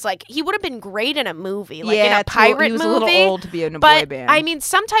like he was he would have been great in a movie, in a pirate movie. He was a little old to be in a boy band. I mean,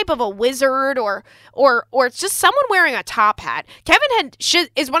 some type of a wizard or it's just someone wearing a top hat. Kevin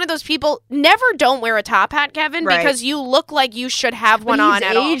is one of those people. Never don't wear a top hat, Kevin, because you look like you should have one on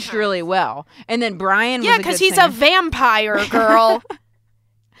at all. He's aged really well. And then Brian, because he's a vampire, girl.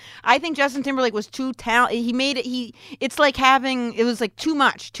 I think Justin Timberlake was too talented. He made it. It's like it was like too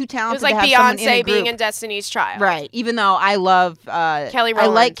much, too talented. It was like Beyonce being in Destiny's Child, right? Even though I love Kelly Rowland. I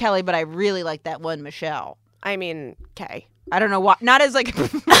like Kelly, but I really like that one Michelle. I mean, Kay. I don't know why. Not as like.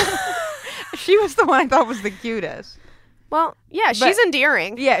 She was the one I thought was the cutest. Well, yeah, she's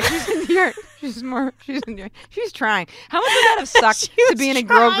endearing. Yeah, she's endearing. She's endearing. She's trying. How much would that have sucked to be in a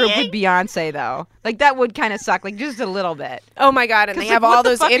girl group with Beyonce, though? Like, that would kind of suck, like, just a little bit. Oh, my God. And they have all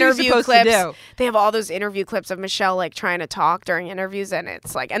those interview clips. They have all those interview clips of Michelle, like, trying to talk during interviews. And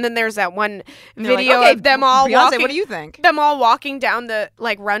it's like, and then there's that one video of them all Beyonce, walking. What do you think? Them all walking down the,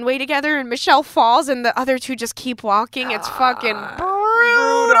 like, runway together. And Michelle falls and the other two just keep walking. It's fucking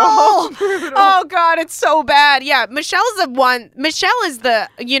brutal. Oh, God. It's so bad. Yeah. Michelle is the,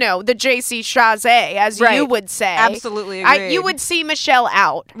 the JC Chasez, as you would say. Absolutely agreed. You would see Michelle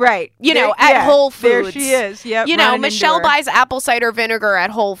out. Right. At Whole Foods. There she is. Yep. Michelle buys apple cider vinegar at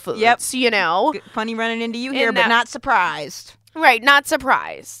Whole Foods. Yep. Funny running into you here, but not surprised. Right, not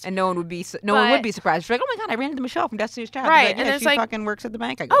surprised. And no one would be surprised. She's like, oh my God, I ran into Michelle from Destiny's Child. Right. Like, she fucking works at the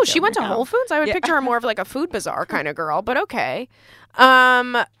bank. She went to Whole Foods? I would picture her more of like a food bazaar kind of girl, but okay.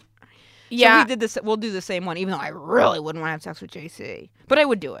 Yeah. So we did this. We'll do the same one, even though I really wouldn't want to have sex with JC, but I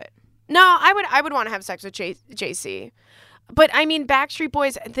would do it. No, I would want to have sex with JC. But I mean, Backstreet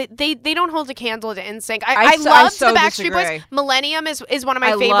Boys, they don't hold a candle to NSYNC. I loved the Backstreet Boys. Millennium is one of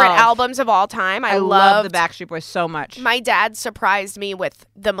my favorite albums of all time. I love the Backstreet Boys so much. My dad surprised me with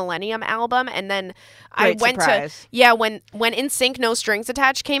the Millennium album, and then I went surprise. when NSYNC No Strings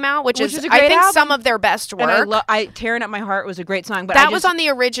Attached came out, which is a great I think album. some of their best work. And Tearing Up My Heart was a great song, but that was on the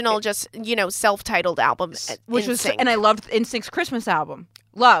original, just self-titled album, which was, NSYNC. and I loved NSYNC's Christmas album.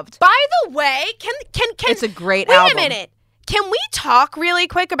 Loved. By the way, can it's a great album. Wait a minute. Can we talk really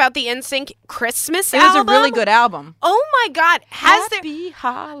quick about the NSYNC Christmas album? It was a really good album. Oh my God. Happy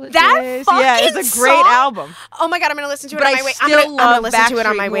Holidays. That fucking it's a great album. Oh my God, I'm going to listen to it but on my way. I'm going to listen to it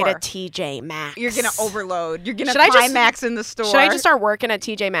on my way to TJ Maxx. You're going to overload. You're going to climax in the store. Should I just start working at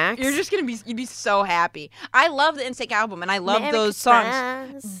TJ Maxx? You're just going to you'd be so happy. I love the NSYNC album, and I love Merry those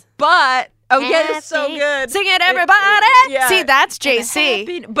Christmas. songs. But it's so good. Sing it, everybody. Yeah. See, that's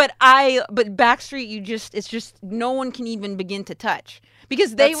JC. But Backstreet, it's just no one can even begin to touch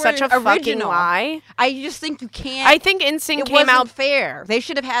because they were such a original. fucking lie. I just think you can't. I think NSYNC came wasn't out fair. They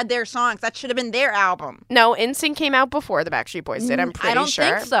should have had their songs. That should have been their album. No, NSYNC came out before the Backstreet Boys did. I'm pretty sure.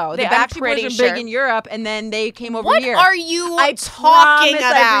 I don't think so. The Backstreet Boys were big in Europe, and then they came over here. What are you talking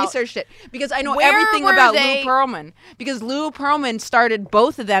about? I researched it because I know everything about Lou Pearlman. Because Lou Pearlman started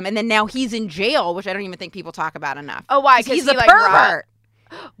both of them, and then now he's in jail, which I don't even think people talk about enough. Oh, why? Because he's a pervert.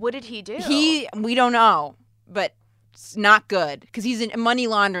 What did he do? We don't know, but it's not good because he's in money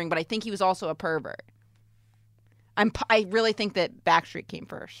laundering. But I think he was also a pervert. I really think that Backstreet came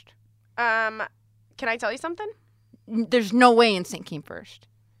first. Can I tell you something? There's no way NSYNC came first.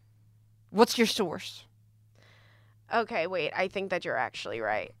 What's your source? Okay, wait. I think that you're actually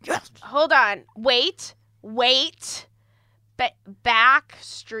right. Yes. Hold on. Wait.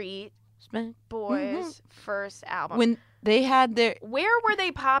 Backstreet Boys' first album. When they had Where were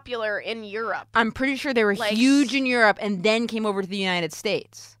they popular in Europe? I'm pretty sure they were huge in Europe and then came over to the United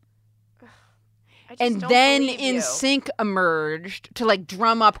States. And then NSYNC emerged to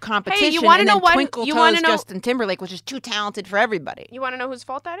drum up competition. Hey, you want to know what? Twinkle Toes Justin Timberlake was just too talented for everybody. You want to know whose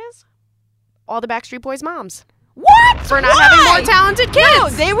fault that is? All the Backstreet Boys' moms. What? For not having more talented kids. No,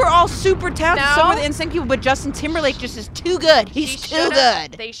 they were all super talented. No. So were the NSYNC people, but Justin Timberlake just is too good. He's too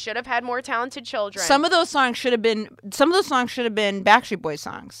good. They should have had more talented children. Some of those songs should have been Backstreet Boys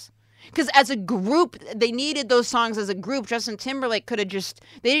songs. Because as a group, they needed those songs as a group. Justin Timberlake could have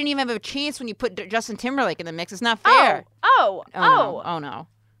they didn't even have a chance when you put Justin Timberlake in the mix. It's not fair. Oh no.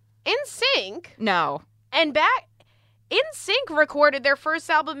 NSYNC? No. And NSYNC recorded their first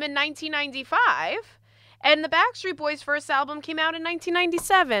album in 1995. And the Backstreet Boys' first album came out in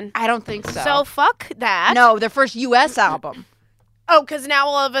 1997. I don't think so. So fuck that. No, their first U.S. album. Oh, because now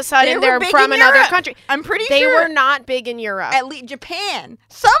all of a sudden they're from another country. I'm pretty sure. They were not big in Europe. At least Japan.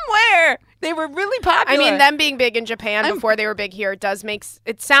 Somewhere. They were really popular. I mean, them being big in Japan before they were big here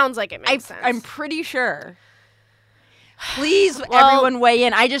it sounds like it makes sense. I'm pretty sure. Please, everyone weigh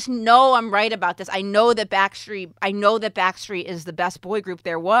in. I just know I'm right about this. I know that Backstreet is the best boy group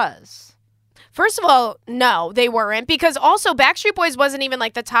there was. First of all, no, they weren't. Because also Backstreet Boys wasn't even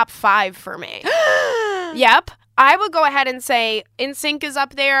the top 5 for me. Yep. I would go ahead and say NSYNC is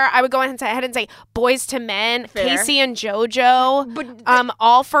up there. I would go ahead and say Boys to Men, Fair. Casey and JoJo,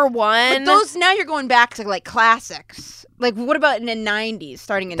 All for One. But those, now you're going back to classics. What about in the 90s,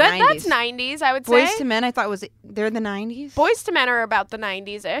 starting in the 90s? That's 90s, I would say. Boys to Men, I thought they're the 90s? Boys to Men are about the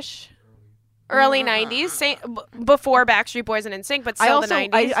 90s-ish. Early 90s, before Backstreet Boys and NSYNC, but still the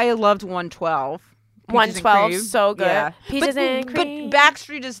 90s. I loved 112. 112, so good. Yeah. Peaches and Cream. But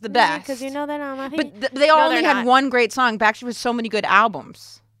Backstreet is the best. Because you know that I'm But they only had one great song. Backstreet was so many good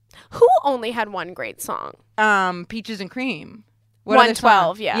albums. Who only had one great song? Peaches and Cream.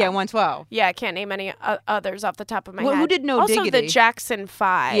 112, yeah. Yeah, 112. Yeah, I can't name any others off the top of my head. Who did No also, Diggity? Also, the Jackson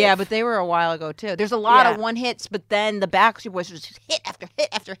 5. Yeah, but they were a while ago, too. There's a lot of one hits, but then the Backstreet Boys was just hit after hit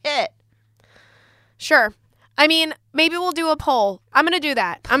after hit. Sure. I mean, maybe we'll do a poll. I'm going to do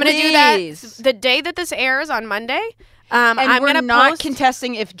that. I'm going to do that the day that this airs on Monday. And we're not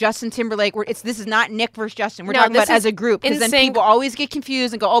contesting if Justin Timberlake. This is not Nick versus Justin. We're talking about as a group. Because then people always get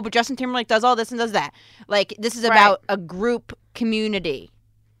confused and go, oh, but Justin Timberlake does all this and does that. This is about a group community.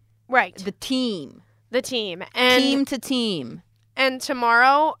 Right. The team. The team. And team to team. And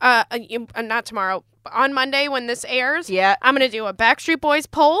tomorrow, not tomorrow, on Monday when this airs, I'm going to do a Backstreet Boys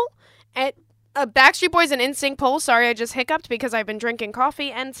poll at a Backstreet Boys and NSYNC poll. Sorry, I just hiccuped because I've been drinking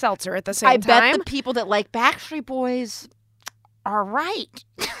coffee and seltzer at the same time. I bet the people that like Backstreet Boys are right.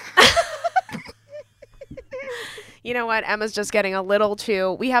 You know what? Emma's just getting a little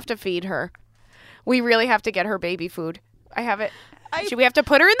too. We have to feed her. We really have to get her baby food. I have it. Should we have to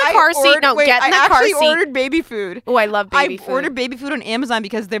put her in the car seat? No, get in the car seat. I actually ordered baby food. Oh, I love baby food. I ordered baby food on Amazon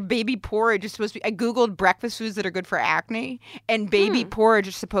because their baby porridge is supposed to be... I Googled breakfast foods that are good for acne, and baby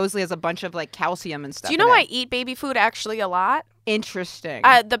porridge supposedly has a bunch of like calcium and stuff. Do you know I eat baby food actually a lot? Interesting.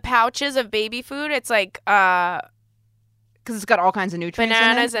 The pouches of baby food, it's like... because it's got all kinds of nutrients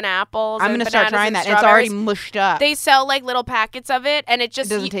bananas in it. and apples. I'm going to start trying that. It's already mushed up. They sell like little packets of it, and it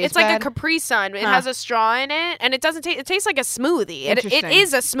just doesn't taste it's bad? like a Capri Sun. It has a straw in it, and it doesn't taste. It tastes like a smoothie. It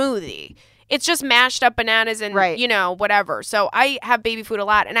is a smoothie. It's just mashed up bananas and whatever. So I have baby food a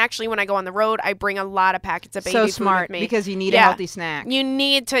lot, and actually when I go on the road, I bring a lot of packets of baby food with me. So smart because you need a healthy snack. You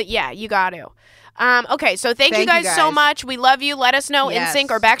need to, you got to. Okay, so thank you guys so much. We love you. Let us know NSYNC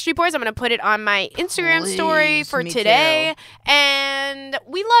or Backstreet Boys. I'm going to put it on my Instagram story for today. Too. And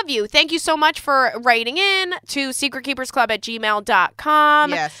we love you. Thank you so much for writing in to secretkeepersclub@gmail.com.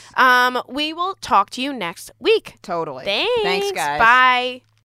 Yes. We will talk to you next week. Totally. Thanks guys. Bye.